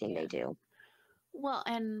in everything they do. Well,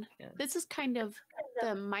 and this is kind of the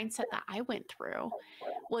mindset that I went through,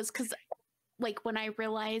 was because when I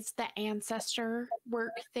realized the ancestor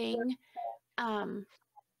work thing,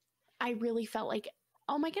 I really felt like,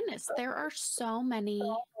 oh my goodness, there are so many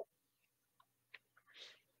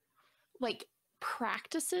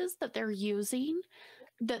practices that they're using,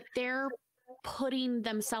 that they're putting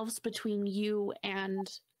themselves between you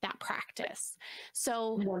and that practice.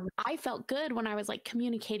 So I felt good when I was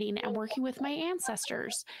communicating and working with my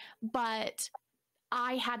ancestors, but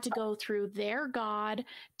I had to go through their God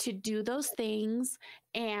to do those things.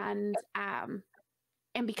 And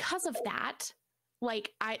because of that,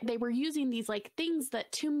 they were using these things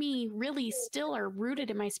that to me really still are rooted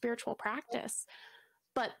in my spiritual practice.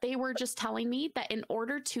 But they were just telling me that in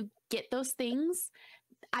order to get those things,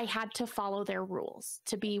 I had to follow their rules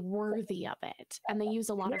to be worthy of it. And they use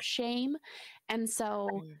a lot of shame. And so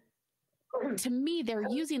to me, they're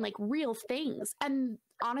using real things. And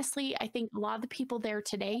honestly, I think a lot of the people there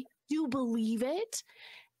today do believe it.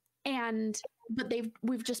 But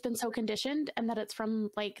we've just been so conditioned, and that it's from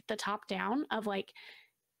the top down of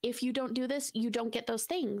if you don't do this, you don't get those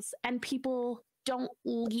things. And people don't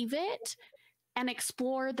leave it and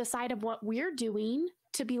explore the side of what we're doing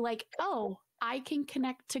to be oh, I can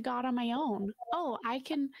connect to God on my own. Oh, I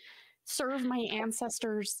can serve my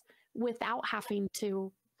ancestors without having to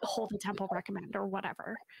hold a temple recommend or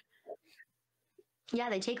whatever. Yeah,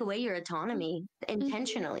 they take away your autonomy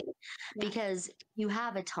intentionally, because you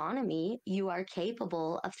have autonomy, you are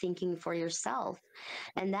capable of thinking for yourself.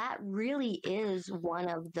 And that really is one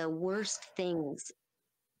of the worst things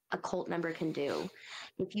a cult member can do.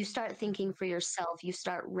 If you start thinking for yourself, you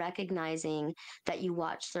start recognizing that you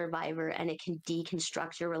watch Survivor and it can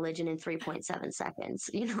deconstruct your religion in 3.7 seconds,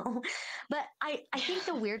 But I think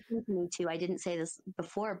the weird thing to me too, I didn't say this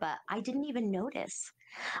before, but I didn't even notice.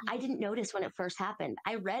 I didn't notice when it first happened.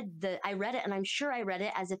 I read it, and I'm sure I read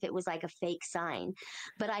it as if it was a fake sign,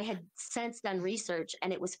 but I had since done research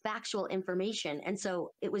and it was factual information. And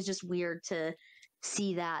so it was just weird to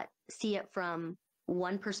see it from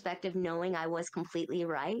one perspective, knowing I was completely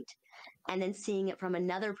right, and then seeing it from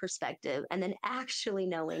another perspective, and then actually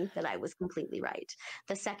knowing that I was completely right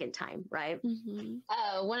the second time, right?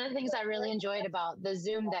 Mm-hmm. One of the things I really enjoyed about the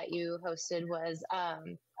Zoom that you hosted was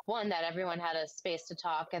one, that everyone had a space to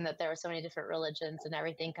talk, and that there were so many different religions and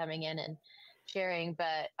everything coming in and sharing.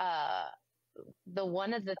 But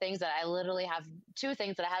one of the things that I literally have, two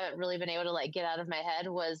things that I haven't really been able to get out of my head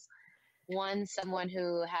was, one, someone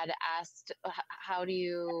who had asked, how do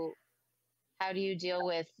you deal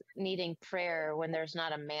with needing prayer when there's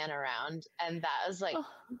not a man around? And that was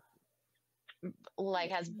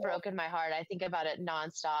has broken my heart. I think about it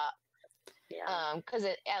nonstop. Yeah. Because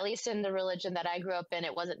at least in the religion that I grew up in,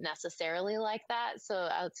 it wasn't necessarily like that. So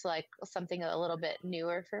it's like something a little bit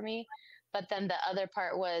newer for me. But then the other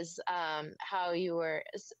part was how you were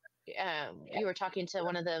talking to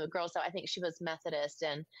one of the girls that I think she was Methodist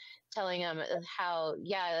and telling them how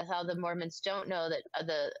the Mormons don't know that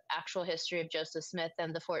the actual history of Joseph Smith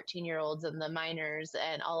and the 14-year-olds and the minors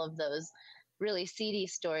and all of those really seedy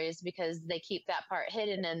stories because they keep that part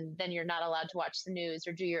hidden, and then you're not allowed to watch the news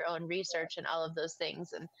or do your own research and all of those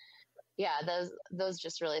things. And yeah, those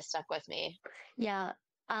just really stuck with me. Yeah.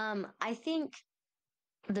 I think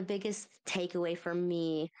the biggest takeaway for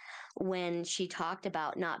me when she talked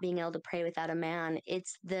about not being able to pray without a man,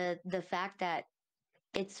 it's the fact that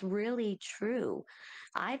it's really true.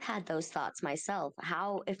 I've had those thoughts myself.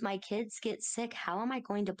 How, if my kids get sick, how am I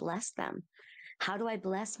going to bless them? How do I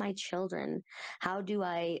bless my children? How do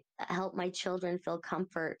I help my children feel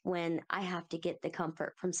comfort when I have to get the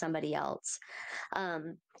comfort from somebody else?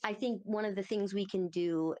 I think one of the things we can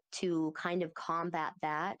do to kind of combat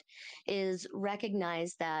that is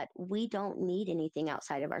recognize that we don't need anything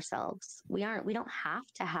outside of ourselves. We don't have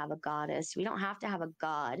to have a goddess. We don't have to have a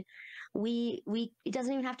god. It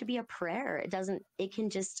doesn't even have to be a prayer. It can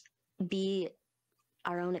just be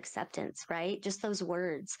our own acceptance, right? Just those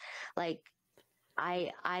words like,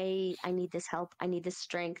 I need this help. I need this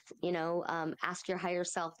strength, ask your higher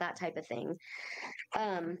self, that type of thing.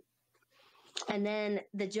 And then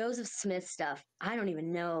the Joseph Smith stuff, I don't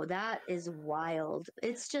even know. That is wild.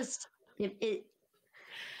 It's just, it's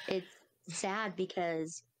sad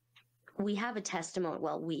because we have a testimony.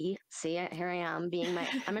 Well, here I am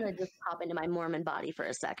I'm going to just pop into my Mormon body for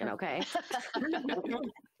a second. Okay.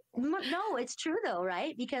 No, it's true though,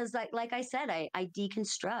 right? Because like I said, I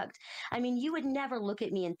deconstruct. I mean, you would never look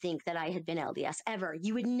at me and think that I had been LDS ever.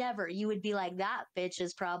 You would never. You would be like, that bitch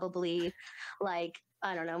is probably like,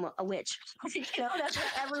 I don't know, a witch. That's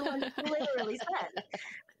what everyone literally said.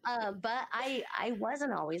 But I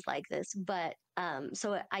wasn't always like this. But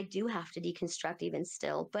so I do have to deconstruct even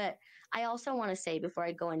still. But I also want to say before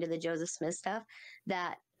I go into the Joseph Smith stuff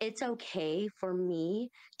that it's okay for me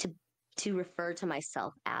to refer to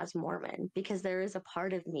myself as Mormon because there is a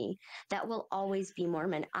part of me that will always be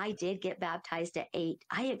Mormon. I did get baptized at 8.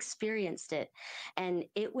 I experienced it and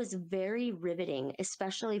it was very riveting,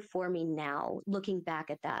 especially for me now, looking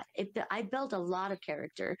back at that. I built a lot of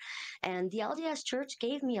character and the LDS church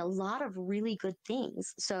gave me a lot of really good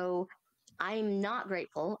things. So I'm not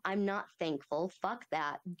grateful. I'm not thankful. Fuck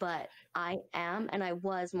that. But I am, and I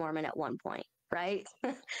was Mormon at one point, right?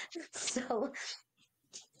 So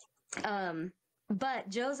but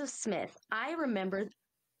Joseph Smith, I remember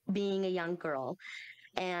being a young girl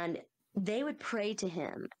and they would pray to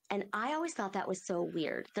him. And I always thought that was so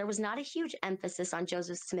weird. There was not a huge emphasis on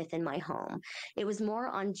Joseph Smith in my home. It was more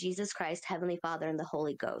on Jesus Christ, Heavenly Father, and the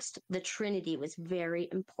Holy Ghost. The Trinity was very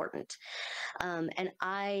important. And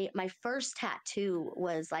my first tattoo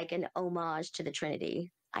was like an homage to the Trinity.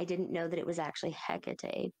 I didn't know that it was actually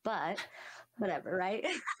Hecate, but whatever, right?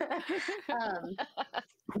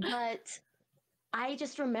 But I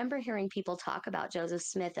just remember hearing people talk about Joseph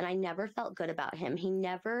Smith and I never felt good about him. He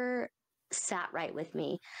never sat right with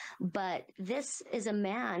me. But this is a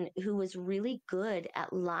man who was really good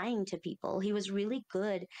at lying to people. He was really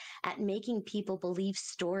good at making people believe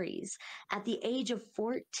stories. At the age of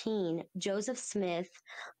 14, Joseph Smith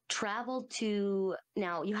traveled to,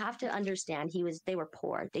 now you have to understand, they were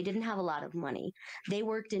poor. They didn't have a lot of money. They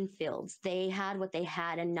worked in fields. They had what they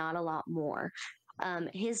had and not a lot more.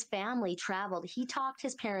 His family traveled. He talked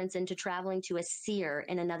his parents into traveling to a seer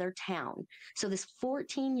in another town. So this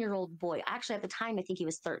 14-year-old boy, actually at the time, I think he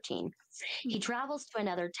was 13. He travels to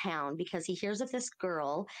another town because he hears of this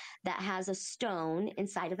girl that has a stone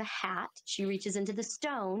inside of a hat. She reaches into the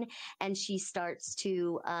stone and she starts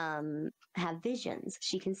to have visions.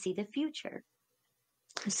 She can see the future.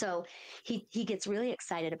 So he gets really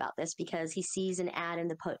excited about this because he sees an ad in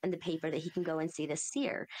the paper that he can go and see the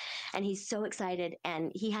seer, and he's so excited.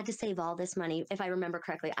 And he had to save all this money, if I remember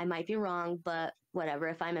correctly. I might be wrong, but whatever.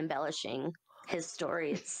 If I'm embellishing his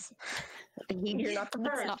story, You're not the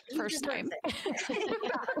first. It's not the first time.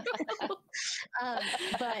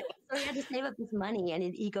 But so he had to save up this money, and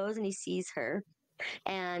he goes and he sees her.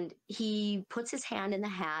 And he puts his hand in the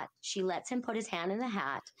hat. She lets him put his hand in the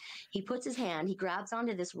hat. He puts his hand, he grabs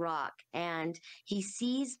onto this rock, and he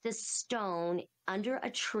sees this stone under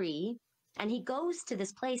a tree. And he goes to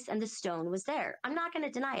this place and the stone was there. I'm not going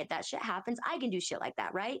to deny it. That shit happens. I can do shit like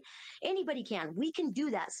that, right? Anybody can. We can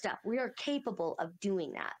do that stuff. We are capable of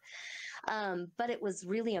doing that. But it was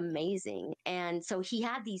really amazing. And so he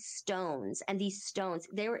had these stones, and these stones,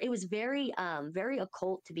 it was very, very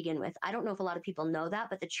occult to begin with. I don't know if a lot of people know that,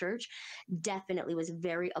 but the church definitely was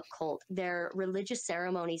very occult. Their religious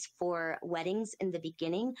ceremonies for weddings in the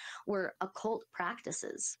beginning were occult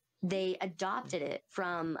practices. They adopted it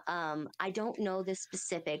from, I don't know the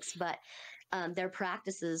specifics, but their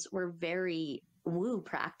practices were very woo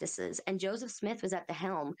practices. And Joseph Smith was at the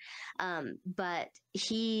helm. But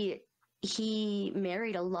he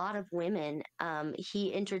married a lot of women.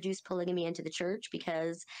 He introduced polygamy into the church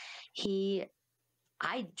because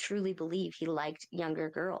I truly believe he liked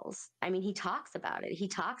younger girls. I mean, he talks about it. He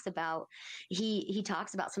talks about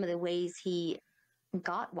some of the ways he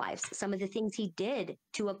got wives, some of the things he did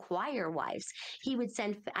to acquire wives. He would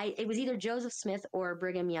send, it was either Joseph Smith or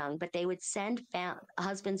Brigham Young, but they would send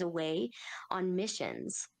husbands away on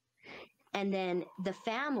missions. And then the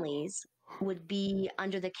families would be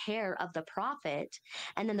under the care of the prophet,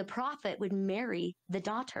 and then the prophet would marry the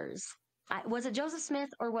daughters. Was it Joseph Smith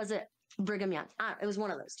or was it Brigham Young? It was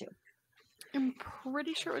one of those two. I'm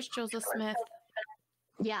pretty sure it was Joseph Smith.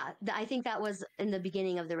 Yeah, I think that was in the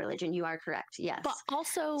beginning of the religion. You are correct. Yes. But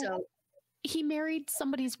also, he married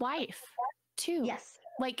somebody's wife too. Yes.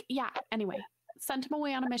 Like, yeah, anyway, sent him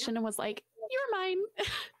away on a mission and was like, "You're mine."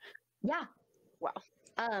 Yeah. Wow.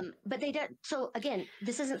 But they don't. So again,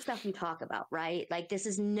 this isn't stuff we talk about, right? Like, this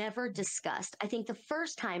is never discussed. I think the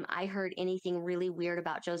first time I heard anything really weird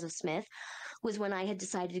about Joseph Smith was when I had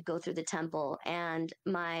decided to go through the temple, and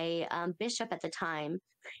my bishop at the time,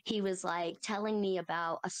 he was like telling me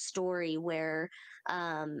about a story where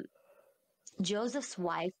Joseph's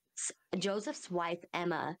wife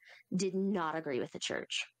Emma did not agree with the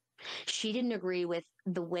church. She didn't agree with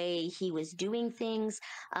the way he was doing things.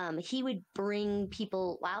 He would bring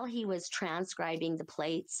people while he was transcribing the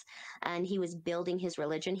plates and he was building his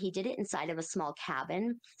religion. He did it inside of a small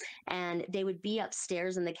cabin, and they would be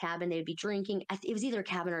upstairs in the cabin. They would be drinking. It was either a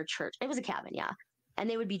cabin or a church. It was a cabin, yeah. And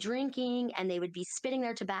they would be drinking and they would be spitting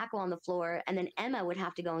their tobacco on the floor. And then Emma would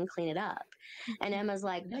have to go and clean it up. And Emma's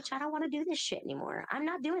like, bitch, I don't want to do this shit anymore. I'm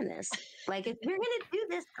not doing this. Like, if you're going to do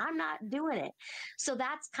this, I'm not doing it. So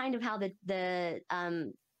that's kind of how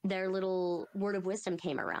their little word of wisdom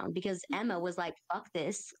came around, because Emma was like, fuck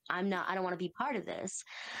this. I don't want to be part of this.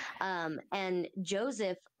 And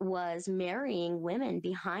Joseph was marrying women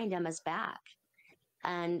behind Emma's back.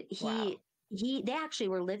 And they actually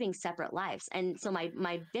were living separate lives. And so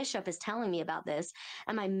my bishop is telling me about this,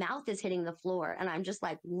 and my mouth is hitting the floor, and I'm just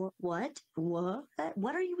like, what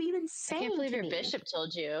are you even saying? I can't believe your me? bishop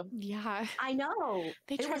told you. Yeah, I know.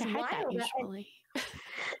 They try to hide that usually.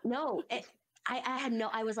 No,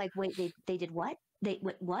 I was like, wait, they did what?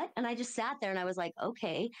 What? And I just sat there and I was like,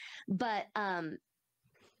 okay. But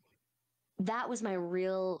that was my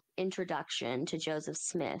real introduction to Joseph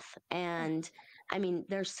Smith. And I mean,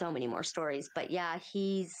 there's so many more stories, but yeah,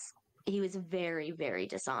 he was very, very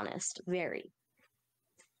dishonest. Very.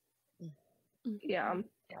 Yeah.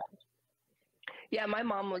 Yeah, my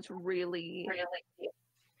mom was really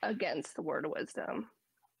against the word of wisdom.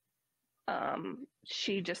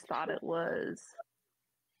 She just thought it was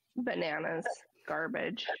bananas,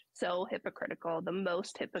 garbage, so hypocritical, the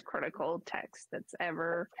most hypocritical text that's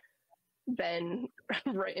ever been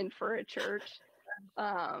written for a church.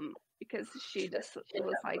 Because she just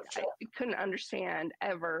was like, I couldn't understand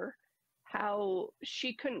ever how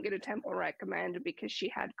she couldn't get a temple recommend because she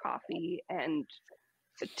had coffee and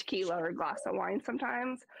tequila or a glass of wine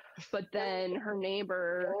sometimes, but then her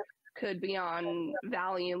neighbor could be on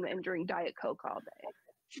Valium and drink Diet Coke all day.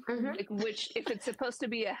 Mm-hmm. Like, which, if it's supposed to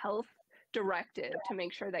be a health directive to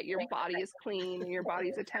make sure that your body is clean and your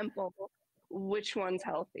body's a temple, which one's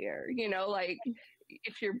healthier? You know, like,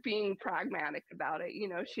 if you're being pragmatic about it, you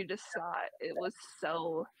know, she just thought it was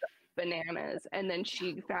so bananas. And then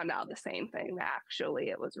she found out the same thing, that actually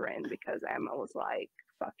it was written because Emma was like,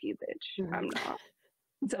 fuck you, bitch, I'm not.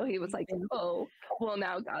 So he was like, oh, well,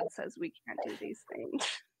 now God says we can't do these things.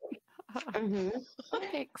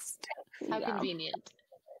 Fixed. How convenient.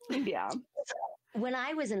 Yeah. When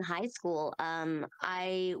I was in high school,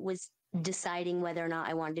 I was deciding whether or not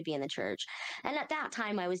I wanted to be in the church. And at that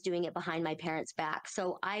time, I was doing it behind my parents' back.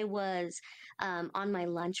 So I was on my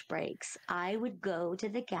lunch breaks. I would go to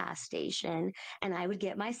the gas station and I would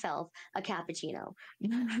get myself a cappuccino.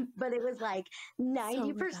 But it was like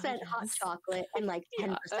 90% hot chocolate and like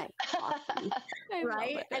 10% coffee.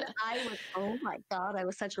 Right? And I was, oh my God, I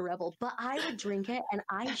was such a rebel. But I would drink it, and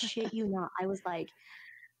I shit you not, I was like,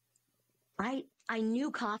 I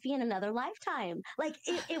knew coffee in another lifetime. Like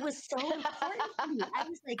it was so important to me. I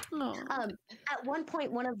was like, at one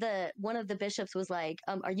point, one of the bishops was like,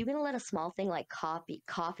 "Are you going to let a small thing like coffee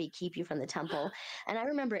keep you from the temple?" And I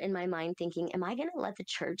remember in my mind thinking, "Am I going to let the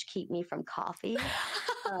church keep me from coffee?"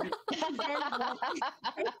 And then I love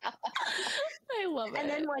it. and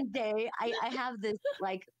then one day, I have this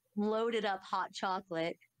like loaded up hot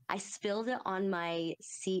chocolate. I spilled it on my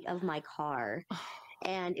seat of my car.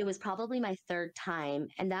 And it was probably my third time.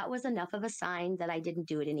 And that was enough of a sign that I didn't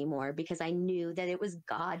do it anymore because I knew that it was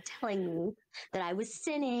God telling me that I was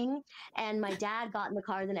sinning. And my dad got in the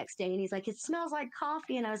car the next day and he's like, "It smells like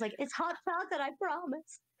coffee." And I was like, "It's hot chocolate, I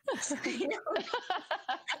promise." You know?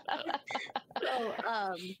 So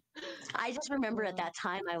I just remember at that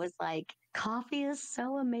time, I was like, coffee is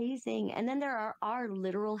so amazing. And then there are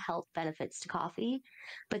literal health benefits to coffee,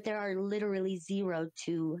 but there are literally zero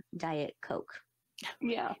to Diet Coke.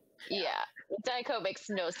 Yeah. Yeah. Diet Coke makes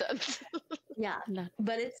no sense. Yeah. No.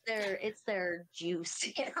 But it's their juice,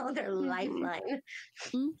 you know, their lifeline.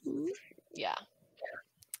 Mm-hmm. Yeah.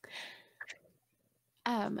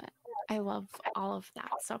 I love all of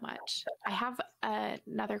that so much. I have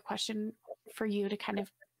another question for you to kind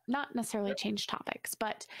of not necessarily change topics,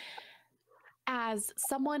 but as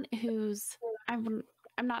someone who's I'm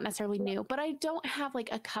not necessarily new, but I don't have like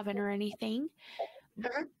a coven or anything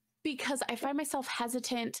because I find myself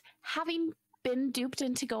hesitant, having been duped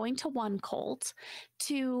into going to one cult,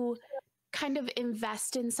 to kind of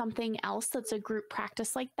invest in something else that's a group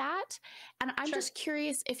practice like that. And I'm just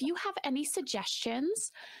curious if you have any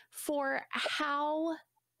suggestions for how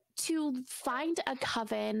to find a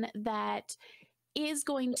coven that is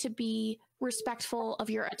going to be respectful of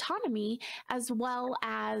your autonomy as well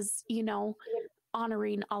as, you know,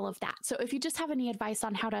 honoring all of that. So if you just have any advice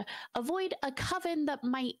on how to avoid a coven that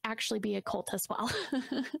might actually be a cult as well.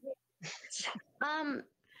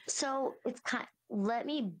 So it's let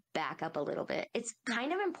me back up a little bit. It's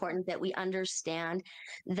kind of important that we understand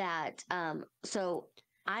that, so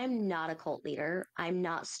I'm not a cult leader. I'm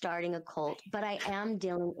not starting a cult, but I am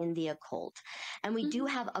dealing in the occult. And we do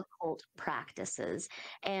have occult practices.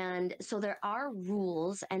 And so there are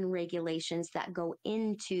rules and regulations that go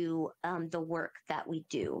into the work that we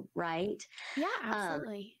do, right? Yeah,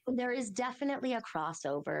 absolutely. There is definitely a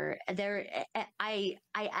crossover. I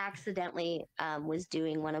accidentally was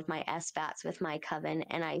doing one of my SBATs with my coven,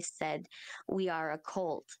 and I said, "We are a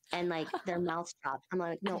cult," and like their mouths dropped. I'm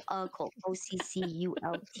like, "No, a cult, OCCULT.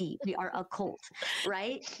 We are a cult,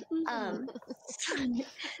 right?"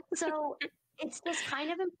 So it's just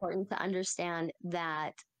kind of important to understand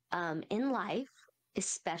that in life,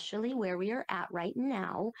 especially where we are at right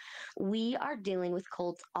now, we are dealing with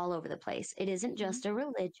cults all over the place. It isn't just a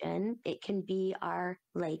religion. It can be our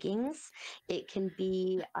leggings. It can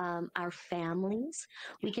be our families.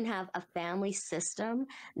 We can have a family system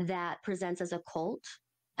that presents as a cult.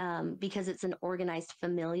 Because it's an organized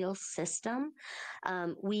familial system.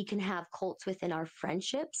 We can have cults within our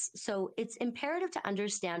friendships. So it's imperative to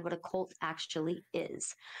understand what a cult actually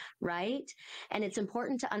is, right? And it's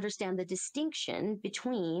important to understand the distinction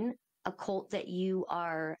between a cult that you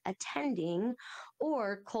are attending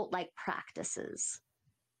or cult-like practices,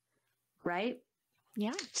 right?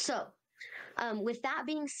 Yeah. So with that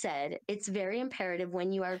being said, it's very imperative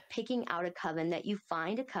when you are picking out a coven that you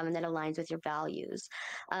find a coven that aligns with your values.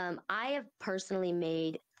 I have personally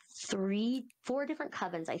made 4 different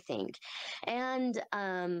covens, I think. And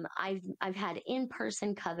I've had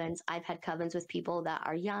in-person covens. I've had covens with people that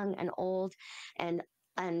are young and old and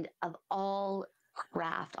of all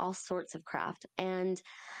craft, all sorts of craft. And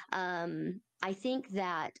I think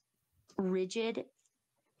that rigid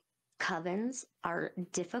covens are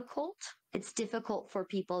difficult. It's difficult for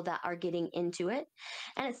people that are getting into it,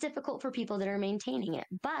 and it's difficult for people that are maintaining it.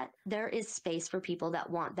 But there is space for people that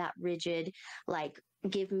want that rigid, like,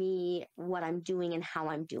 give me what I'm doing and how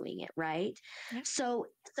I'm doing it, right? Yeah. So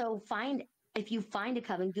if you find a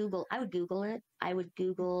coven, I would Google it. I would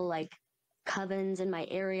Google like covens in my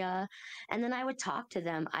area, and then I would talk to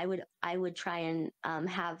them. I would try and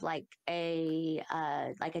have like a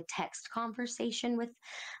text conversation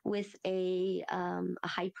with a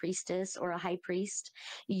high priestess or a high priest.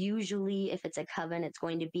 Usually if it's a coven, it's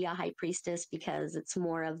going to be a high priestess because it's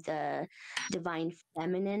more of the divine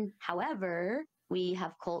feminine. However, we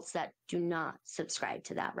have cults that do not subscribe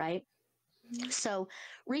to that, right? So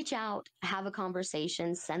reach out, have a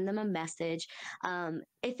conversation, send them a message.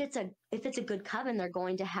 If it's a good coven, they're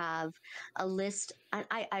going to have a list.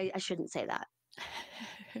 I shouldn't say that.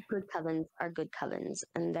 good covens are good covens,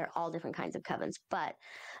 and they're all different kinds of covens. But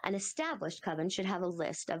an established coven should have a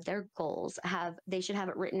list of their goals. They should have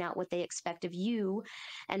it written out what they expect of you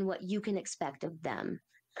and what you can expect of them.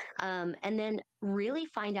 And then really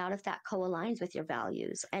find out if that co-aligns with your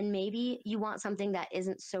values. And maybe you want something that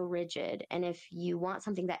isn't so rigid. And if you want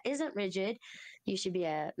something that isn't rigid, you should be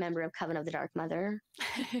a member of Coven of the Dark Mother.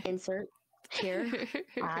 Insert here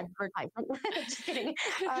advertisement. Just kidding.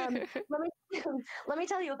 Let me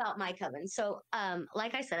tell you about my coven. So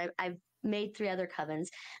like I said, I've made 3 other covens.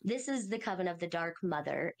 This is the Coven of the Dark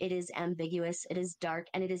Mother. It is ambiguous, it is dark,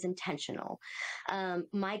 and it is intentional.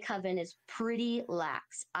 My coven is pretty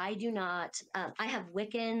lax. I do not, I have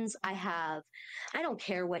Wiccans. I don't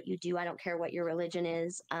care what you do. I don't care what your religion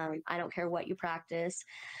is. I don't care what you practice.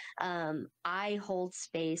 I hold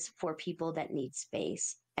space for people that need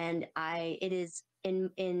space. And it is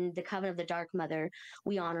in the Coven of the Dark Mother,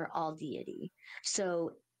 we honor all deity.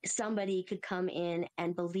 So somebody could come in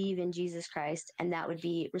and believe in Jesus Christ, and that would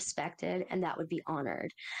be respected and that would be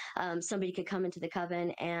honored. Somebody could come into the coven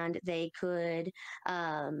and they could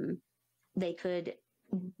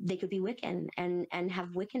be Wiccan and have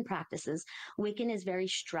Wiccan practices. Wiccan is very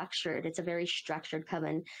structured. It's a very structured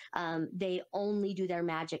coven. They only do their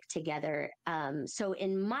magic together. So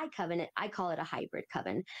in my coven, I call it a hybrid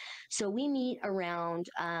coven. So we meet around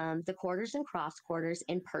the quarters and cross quarters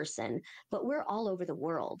in person, but we're all over the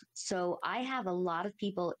world. So I have a lot of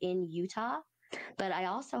people in Utah, but I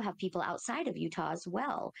also have people outside of Utah as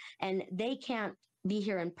well. And they can't be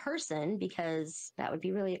here in person because that would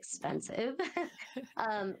be really expensive.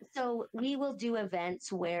 So we will do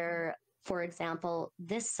events where, for example,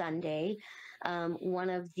 this Sunday,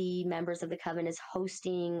 one of the members of the coven is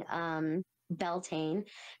hosting Beltane,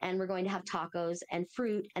 and we're going to have tacos and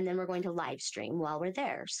fruit, and then we're going to live stream while we're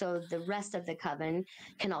there. So the rest of the coven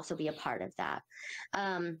can also be a part of that.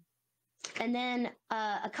 And then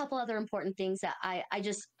a couple other important things that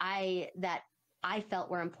I felt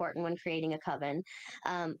were important when creating a coven.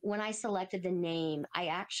 When I selected the name,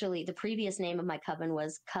 the previous name of my coven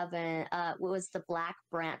was the Black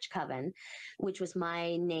Branch Coven, which was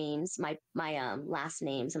my names, my last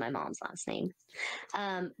names and my mom's last name.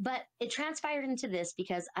 But it transpired into this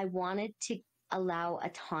because I wanted to allow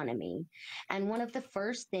autonomy. And one of the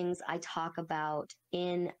first things I talk about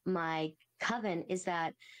in my coven is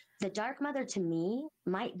that the Dark Mother to me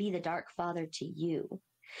might be the Dark Father to you.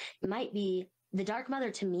 The Dark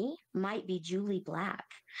Mother to me might be Julie Black,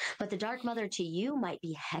 but the Dark Mother to you might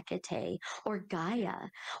be Hecate or Gaia,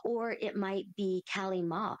 or it might be Kali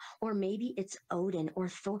Ma, or maybe it's Odin or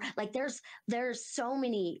Thor. Like there's so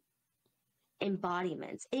many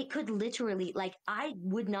embodiments. It could literally, like, I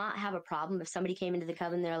would not have a problem if somebody came into the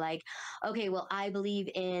coven, they're like, okay, well, I believe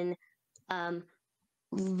in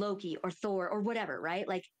Loki or Thor or whatever, right?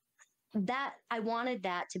 Like that, I wanted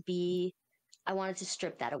to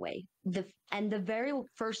strip that away. The very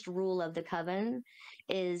first rule of the coven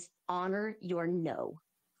is honor your no.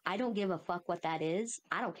 I don't give a fuck what that is.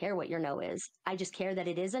 I don't care what your no is. I just care that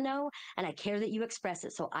it is a no, and I care that you express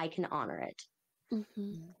it so I can honor it.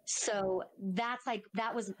 Mm-hmm. So that's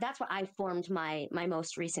what I formed my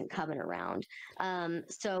most recent coven around.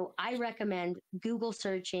 So I recommend Google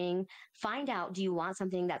searching, find out, do you want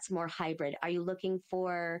something that's more hybrid? Are you looking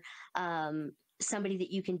for somebody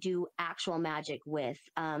that you can do actual magic with?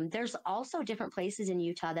 There's also different places in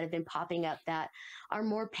Utah that have been popping up that are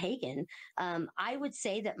more pagan. I would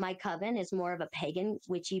say that my coven is more of a pagan,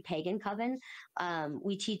 witchy pagan coven. I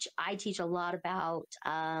teach a lot about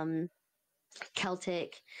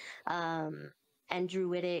Celtic and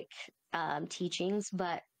Druidic teachings,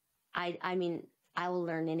 but I mean, I will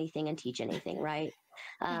learn anything and teach anything, right?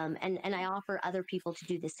 And I offer other people to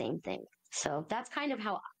do the same thing. So that's kind of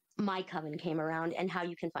how my coven came around and how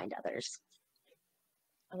you can find others.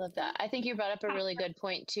 I love that. I think you brought up a really good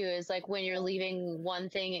point too, is like when you're leaving one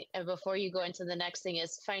thing before you go into the next thing,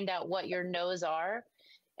 is find out what your no's are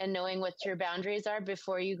and knowing what your boundaries are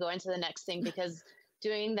before you go into the next thing, because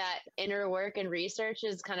doing that inner work and research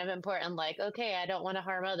is kind of important. Like, okay, I don't want to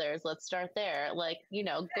harm others. Let's start there. Like,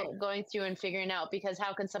 going through and figuring out, because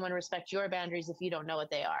how can someone respect your boundaries if you don't know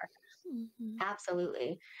what they are? Mm-hmm.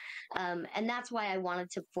 Absolutely. And that's why I wanted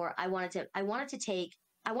to put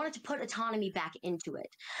autonomy back into it.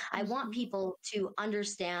 I want people to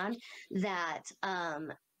understand that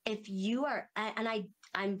if you are, and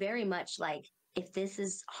I'm very much like, if this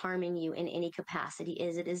is harming you in any capacity,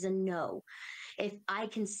 it is a no. If I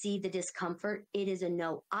can see the discomfort, it is a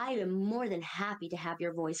no. I am more than happy to have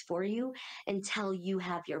your voice for you until you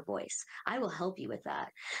have your voice. I will help you with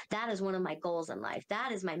that. That is one of my goals in life.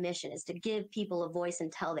 That is my mission, is to give people a voice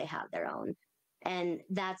until they have their own. And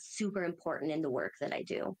that's super important in the work that I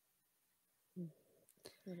do.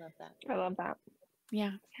 I love that. I love that.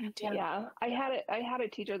 Yeah, me too. Yeah, I had a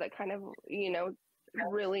teacher that kind of,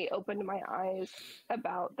 really opened my eyes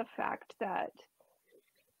about the fact that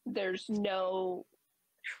there's no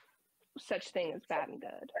such thing as bad and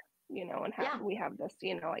good, and we have this,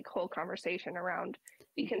 like whole conversation around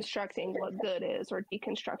deconstructing what good is or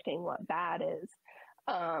deconstructing what bad is.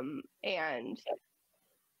 And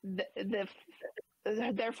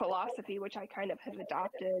their philosophy, which I kind of have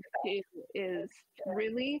adopted too, is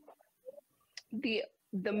really the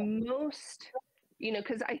most,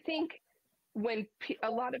 because I think when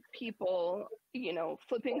a lot of people,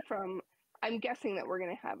 flipping from, I'm guessing that we're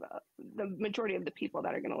going to have the majority of the people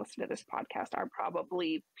that are going to listen to this podcast are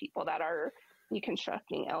probably people that are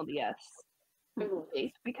deconstructing LDS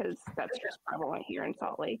faith, because that's just prevalent here in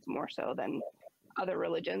Salt Lake more so than other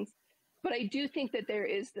religions. But I do think that there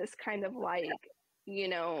is this kind of like,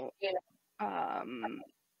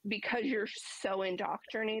 because you're so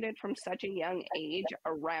indoctrinated from such a young age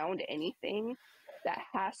around anything that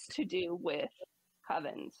has to do with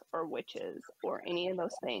covens or witches or any of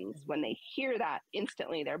those things, when they hear that,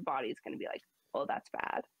 instantly their body's going to be like, oh, that's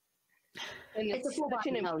bad. And it's such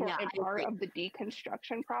an important part of the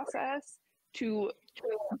deconstruction process to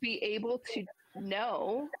be able to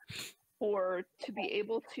know or to be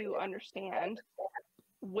able to understand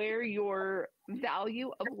where your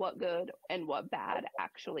value of what good and what bad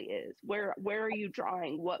actually is. Where are you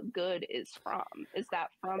drawing what good is from? Is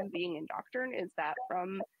that from being indoctrinated? Is that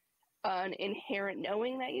from an inherent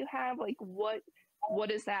knowing that you have? Like what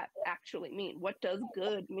does that actually mean? What does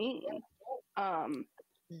good mean? And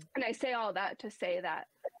I say all that to say that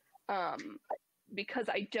because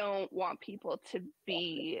I don't want people to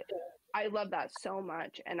be, I love that so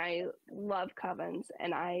much, and I love covens,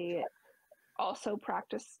 and I also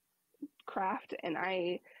practice craft, and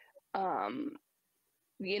I have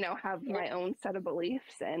my own set of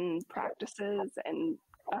beliefs and practices, and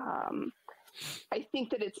I think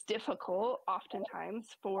that it's difficult oftentimes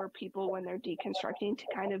for people when they're deconstructing to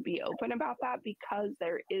kind of be open about that, because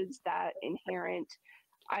there is that inherent,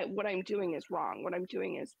 what I'm doing is wrong, what I'm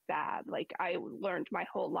doing is bad. Like I learned my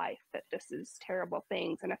whole life that this is terrible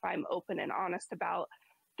things, and if I'm open and honest about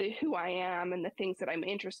who I am and the things that I'm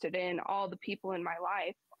interested in, all the people in my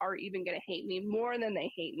life are even going to hate me more than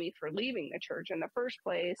they hate me for leaving the church in the first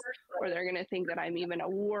place, or they're going to think that I'm even a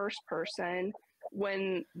worse person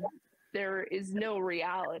when there is no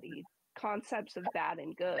reality. Concepts of bad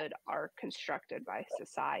and good are constructed by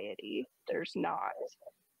society. There's not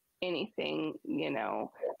anything,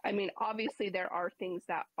 I mean, obviously there are things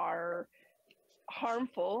that are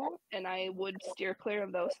harmful, and I would steer clear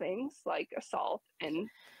of those things, like assault and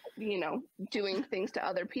doing things to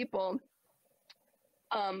other people,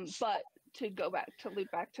 but to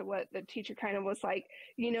loop back to what the teacher kind of was like,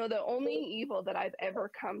 the only evil that I've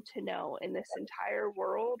ever come to know in this entire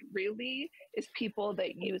world really is people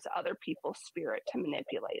that use other people's spirit to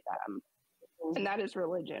manipulate them. And that is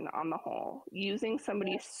religion on the whole, using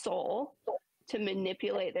somebody's soul to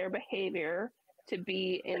manipulate their behavior to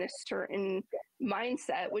be in a certain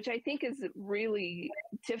mindset, which I think is really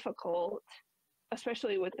difficult,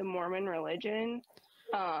 especially with the Mormon religion,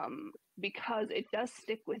 because it does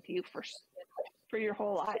stick with you for your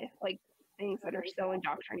whole life. Like things that are so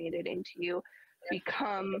indoctrinated into you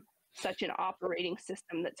become such an operating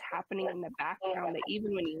system that's happening in the background that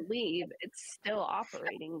even when you leave, it's still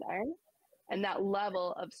operating there. And that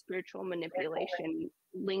level of spiritual manipulation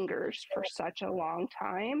lingers for such a long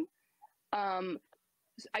time.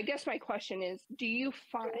 I guess my question is,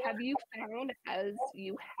 have you found as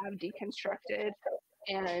you have deconstructed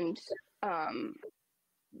and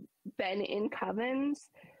been in covens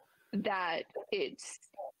that it's,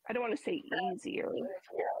 I don't want to say easier,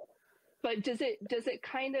 but does it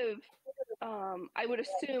kind of, I would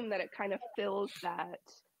assume that it kind of fills that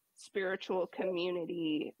spiritual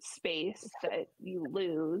community space that you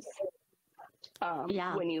lose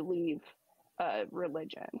when you leave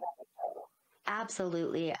religion?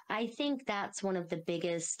 Absolutely. I think that's one of the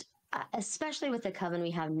biggest, especially with the coven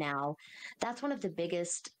we have now, that's one of the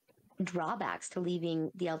biggest drawbacks to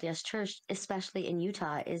leaving the LDS church, especially in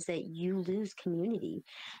Utah, is that you lose community.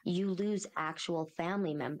 You lose actual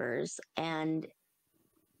family members, and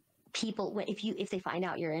people, if they find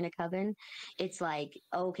out you're in a coven, it's like,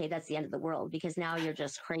 oh, okay, that's the end of the world, because now you're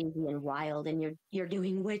just crazy and wild, and you're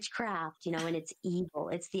doing witchcraft, and it's evil.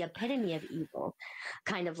 It's the epitome of evil,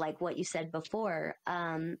 kind of like what you said before.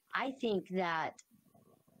 I think that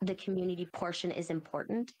the community portion is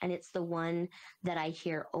important, and it's the one that I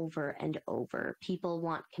hear over and over. People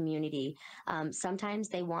want community. Sometimes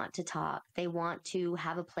they want to talk. They want to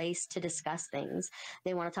have a place to discuss things.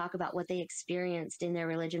 They want to talk about what they experienced in their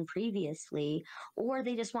religion previously, or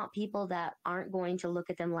they just want people that aren't going to look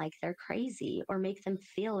at them like they're crazy or make them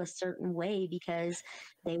feel a certain way because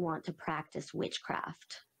they want to practice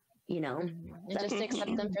witchcraft, you know? And just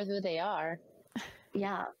accept them for who they are.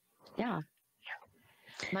 Yeah. Yeah.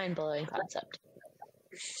 Mind-blowing concept.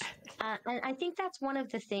 And I think that's one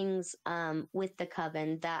of the things with the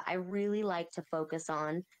coven that I really like to focus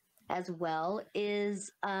on as well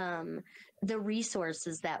is the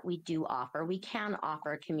resources that we do offer. We can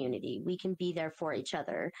offer community. We can be there for each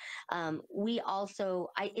other. We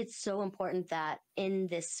also, it's so important that in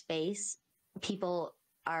this space, people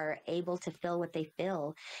are able to feel what they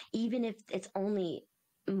feel, even if it's only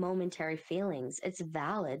momentary feelings. It's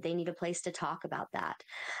valid. They need a place to talk about that.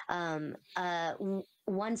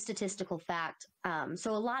 One statistical fact,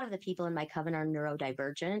 so a lot of the people in my coven are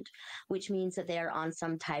neurodivergent, which means that they are on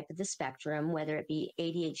some type of the spectrum, whether it be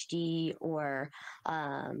ADHD or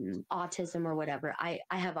autism or whatever. I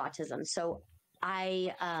have autism, so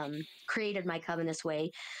I created my coven this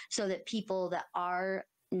way so that people that are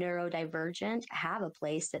neurodivergent have a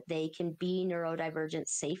place that they can be neurodivergent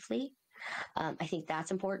safely. I think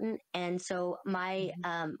that's important. And so my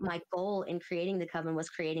goal in creating the coven was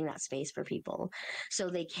creating that space for people so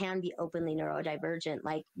they can be openly neurodivergent,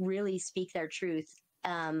 like really speak their truth.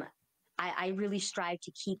 I really strive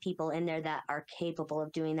to keep people in there that are capable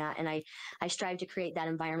of doing that. And I strive to create that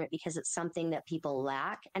environment because it's something that people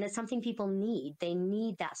lack and it's something people need. They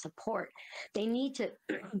need that support.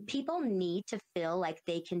 People need to feel like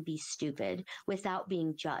they can be stupid without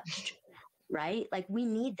being judged, right? Like we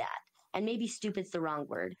need that. And maybe stupid's the wrong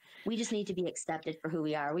word. We just need to be accepted for who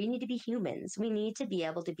we are. We need to be humans. We need to be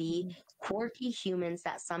able to be quirky humans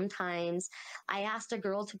that sometimes I asked a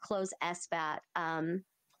girl to close SBAT,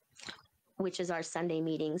 which is our Sunday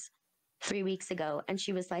meetings 3 weeks ago. And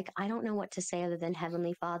she was like, I don't know what to say other than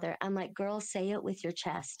Heavenly Father. I'm like, girl, say it with your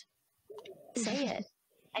chest. Say it.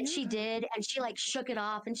 And she did. And she like shook it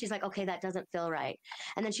off. And she's like, okay, that doesn't feel right.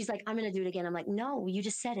 And then she's like, I'm going to do it again. I'm like, no, you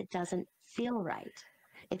just said it doesn't feel right.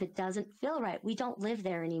 If it doesn't feel right, we don't live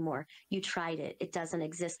there anymore. You tried it. It doesn't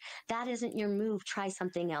exist. That isn't your move. Try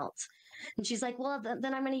something else. And she's like, well,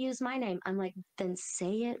 then I'm going to use my name. I'm like, then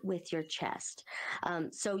say it with your chest.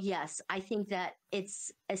 So yes, I think that it's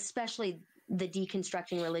especially the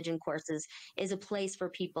deconstructing religion courses is a place for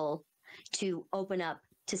people to open up,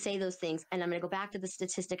 to say those things. And I'm going to go back to the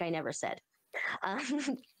statistic I never said.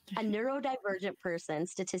 A neurodivergent person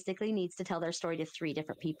statistically needs to tell their story to 3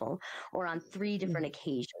 different people or on 3 different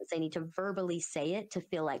occasions. They need to verbally say it to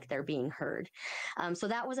feel like they're being heard. So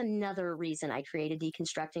that was another reason I created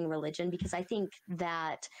Deconstructing Religion, because I think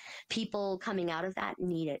that people coming out of that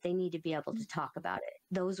need it. They need to be able to talk about it.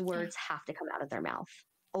 Those words have to come out of their mouth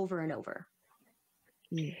over and over.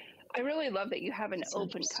 I really love that you have an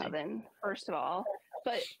open coven, first of all.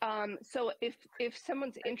 But so if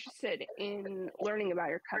someone's interested in learning about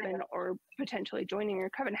your coven or potentially joining your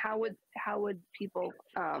coven, how would people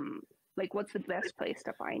like what's the best place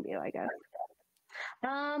to find you, I guess?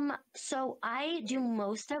 So I do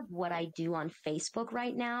most of what I do on Facebook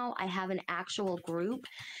right now. I have an actual group,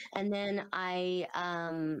 and then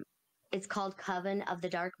it's called Coven of the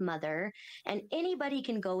Dark Mother, and anybody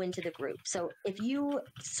can go into the group. So if you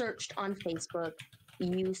searched on Facebook,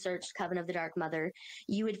 you searched Coven of the Dark Mother,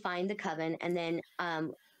 you would find the coven, and then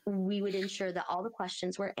we would ensure that all the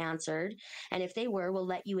questions were answered. And if they were, we'll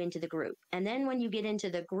let you into the group. And then when you get into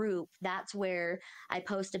the group, that's where I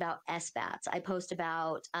post about SBATs. I post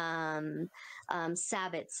about Sabbats,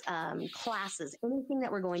 classes, anything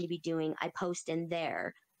that we're going to be doing, I post in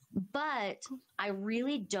there. But I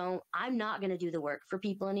really don't, I'm not going to do the work for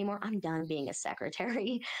people anymore. I'm done being a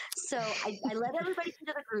secretary. So I let everybody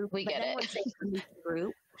into the group. We get it. Once they come into the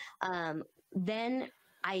group, then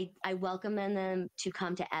I welcome them to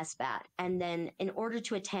come to SBAT. And then in order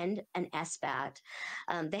to attend an SBAT,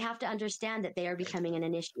 they have to understand that they are becoming an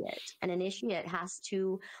initiate. An initiate has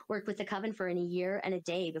to work with the coven for a year and a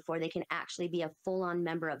day before they can actually be a full-on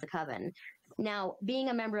member of the coven. Now, being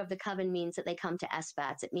a member of the coven means that they come to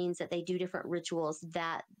SBATs. It means that they do different rituals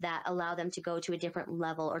that allow them to go to a different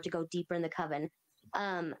level or to go deeper in the coven.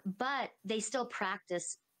 But they still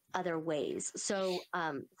practice other ways. So,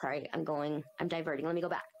 sorry, I'm diverting. Let me go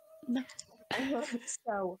back. No.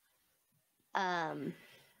 So,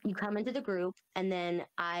 you come into the group, and then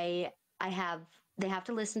they have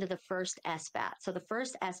to listen to the first SBAT. So the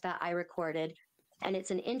first SBAT I recorded and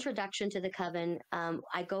it's an introduction to the coven.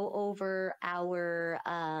 I go over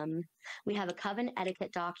we have a coven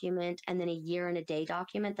etiquette document and then a year and a day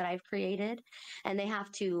document that I've created, and they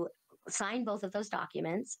have to sign both of those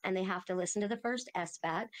documents, and they have to listen to the first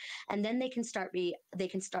SBAT, and then they can start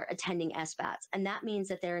attending SBATs, and that means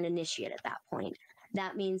that they're an initiate at that point.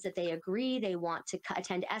 That means that they agree they want to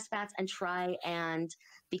attend SBATs and try and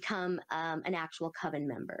become an actual coven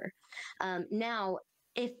member. Now,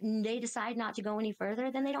 if they decide not to go any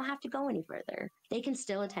further, then they don't have to go any further. They can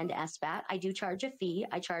still attend SBAT. I do charge a fee.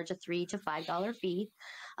 I charge a $3 to $5 fee.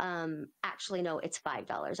 Actually, no, it's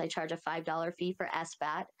 $5. I charge a $5 fee for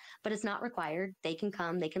SBAT, but it's not required. They can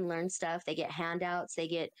come, they can learn stuff, they get handouts, they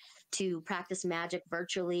get to practice magic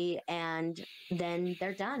virtually, and then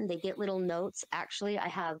they're done. They get little notes. Actually,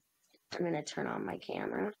 I'm going to turn on my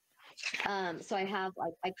camera. So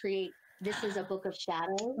I create, this is a book of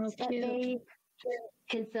shadows that they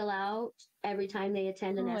can fill out every time they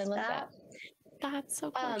attend an SBAT. I love that. That's so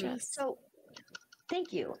gorgeous. So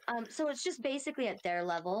thank you. So it's just basically at their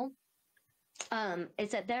level.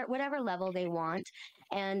 It's at their whatever level they want,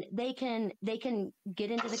 and they can get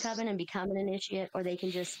into the coven and become an initiate, or they can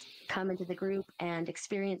just come into the group and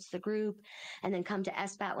experience the group, and then come to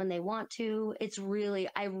SBAT when they want to.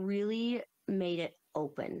 I really made it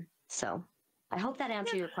open. So I hope that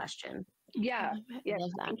answered your question. Yeah. Yeah.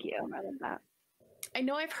 Thank you. I love that. I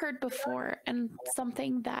know I've heard before, and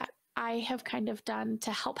something that I have kind of done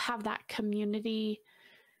to help have that community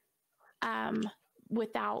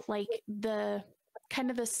without like the kind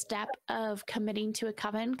of the step of committing to a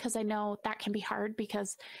coven, because I know that can be hard,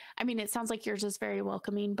 because I mean, it sounds like yours is very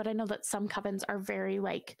welcoming, but I know that some covens are very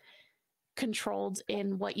like controlled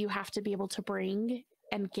in what you have to be able to bring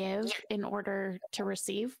and give in order to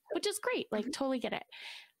receive, which is great. Like, totally get it.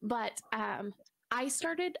 But I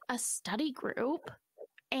started a study group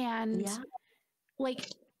and like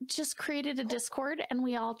just created a Discord, and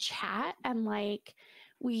we all chat, and like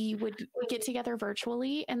we would get together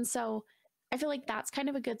virtually. And so I feel like that's kind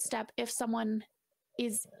of a good step if someone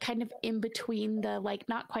is kind of in between the like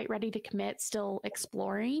not quite ready to commit, still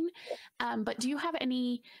exploring. But do you have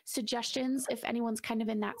any suggestions if anyone's kind of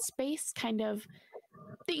in that space, kind of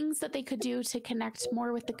things that they could do to connect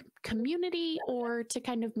more with the community, or to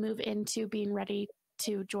kind of move into being ready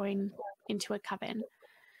to join into a coven?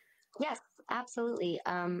 Yes, absolutely.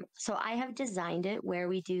 So I have designed it where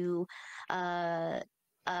we do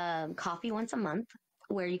coffee once a month,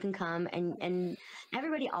 where you can come, and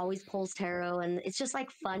everybody always pulls tarot, and it's just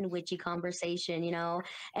like fun witchy conversation, you know.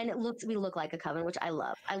 And we look like a coven, which I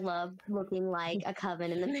love. I love looking like a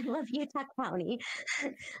coven in the middle of Utah County.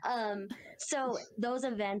 So those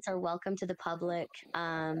events are welcome to the public,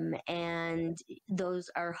 and those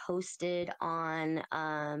are hosted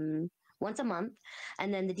on once a month.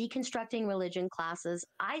 And then the deconstructing religion classes,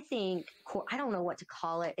 I think, I don't know what to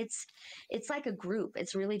call it. It's like a group.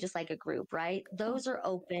 It's really just like a group, right? Those are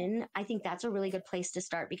open. I think that's a really good place to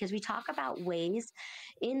start, because we talk about ways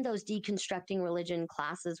in those deconstructing religion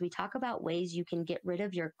classes, we talk about ways you can get rid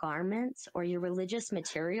of your garments or your religious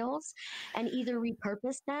materials and either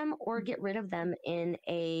repurpose them or get rid of them in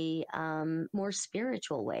a more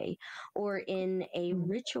spiritual way or in a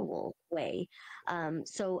ritual way.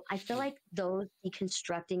 So I feel like those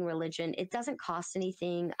deconstructing religion, it doesn't cost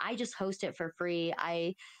anything. I just host it for free.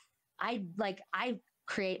 I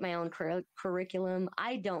create my own curriculum.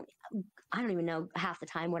 I don't even know half the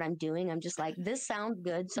time what I'm doing. I'm just like, this sounds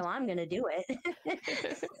good, so I'm going to do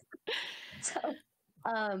it. So,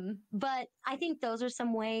 but I think those are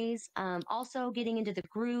some ways. Also getting into the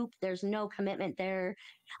group, there's no commitment there.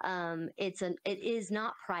 It is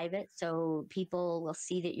not private, so people will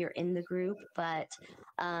see that you're in the group, but,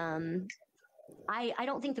 I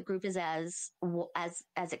don't think the group is as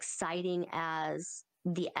exciting as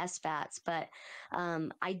the SBATs, but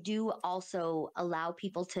I do also allow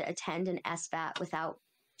people to attend an SBAT without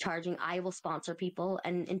charging. I will sponsor people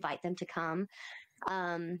and invite them to come.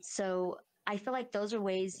 So I feel like those are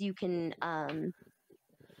ways you can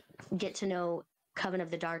get to know Coven of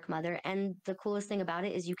the Dark Mother. And the coolest thing about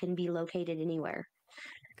it is you can be located anywhere,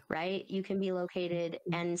 right? You can be located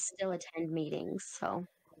and still attend meetings. So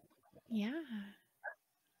yeah.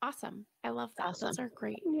 Awesome. I love that. Awesome. Those are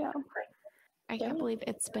great. Yeah. I can't believe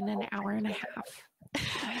it's been an hour and a half.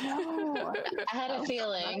 I know. I had a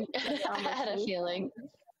feeling. I had a feeling.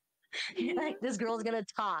 like, this girl's gonna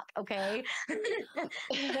talk, okay?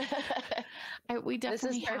 We This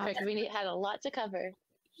is definitely perfect. have. We had a lot to cover.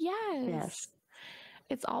 Yes.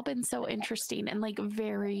 It's all been so interesting and like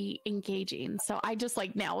very engaging. So I just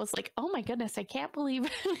like now was like, oh my goodness, I can't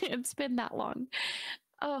believe it's been that long.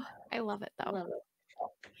 Oh, I love it though. Love it.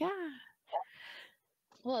 Yeah.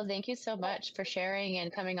 Well, thank you so much for sharing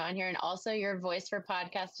and coming on here. And also, your voice for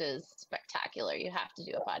podcast is spectacular. You have to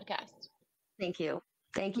do a podcast. Thank you.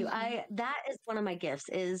 Thank you. That is one of my gifts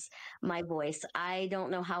is my voice. I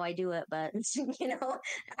don't know how I do it, but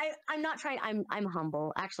I'm not trying. I'm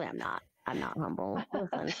humble. Actually, I'm not. I'm not humble.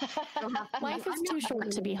 Listen, Life is too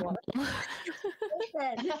short to be humble.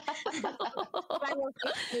 I will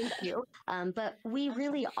say thank you. But we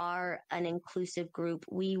really are an inclusive group.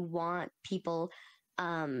 We want people.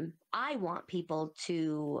 I want people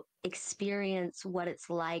to experience what it's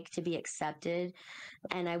like to be accepted.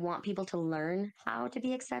 And I want people to learn how to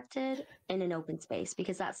be accepted in an open space,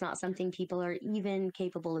 because that's not something people are even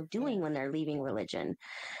capable of doing when they're leaving religion.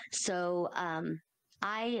 So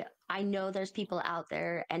I know there's people out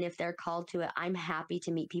there, and if they're called to it, I'm happy to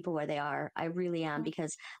meet people where they are. I really am,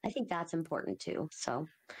 because I think that's important too. So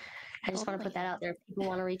I just want to put that out there. If people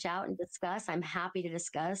want to reach out and discuss, I'm happy to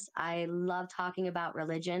discuss. I love talking about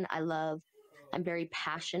religion. I'm very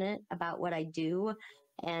passionate about what I do.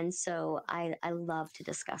 And so I love to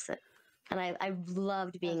discuss it. And I've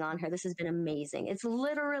loved being on here. This has been amazing. It's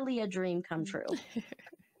literally a dream come true.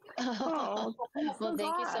 Oh, Well,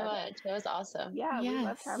 thank you so much. That was awesome. Yeah, we Yes.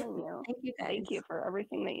 loved having you. Thank you guys. Thank you for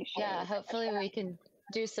everything that you shared. Yeah, hopefully we can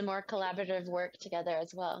do some more collaborative work together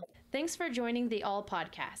as well. Thanks for joining the All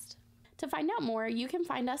Podcast. To find out more, you can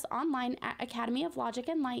find us online at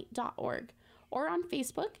academyoflogicandlight.org or on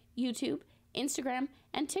Facebook, YouTube, Instagram,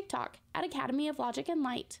 and TikTok at Academy of Logic and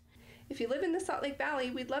Light. If you live in the Salt Lake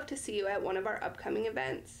Valley, we'd love to see you at one of our upcoming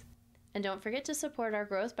events. And don't forget to support our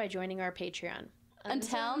growth by joining our Patreon.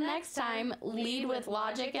 Until next time, lead with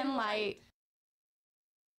logic and light.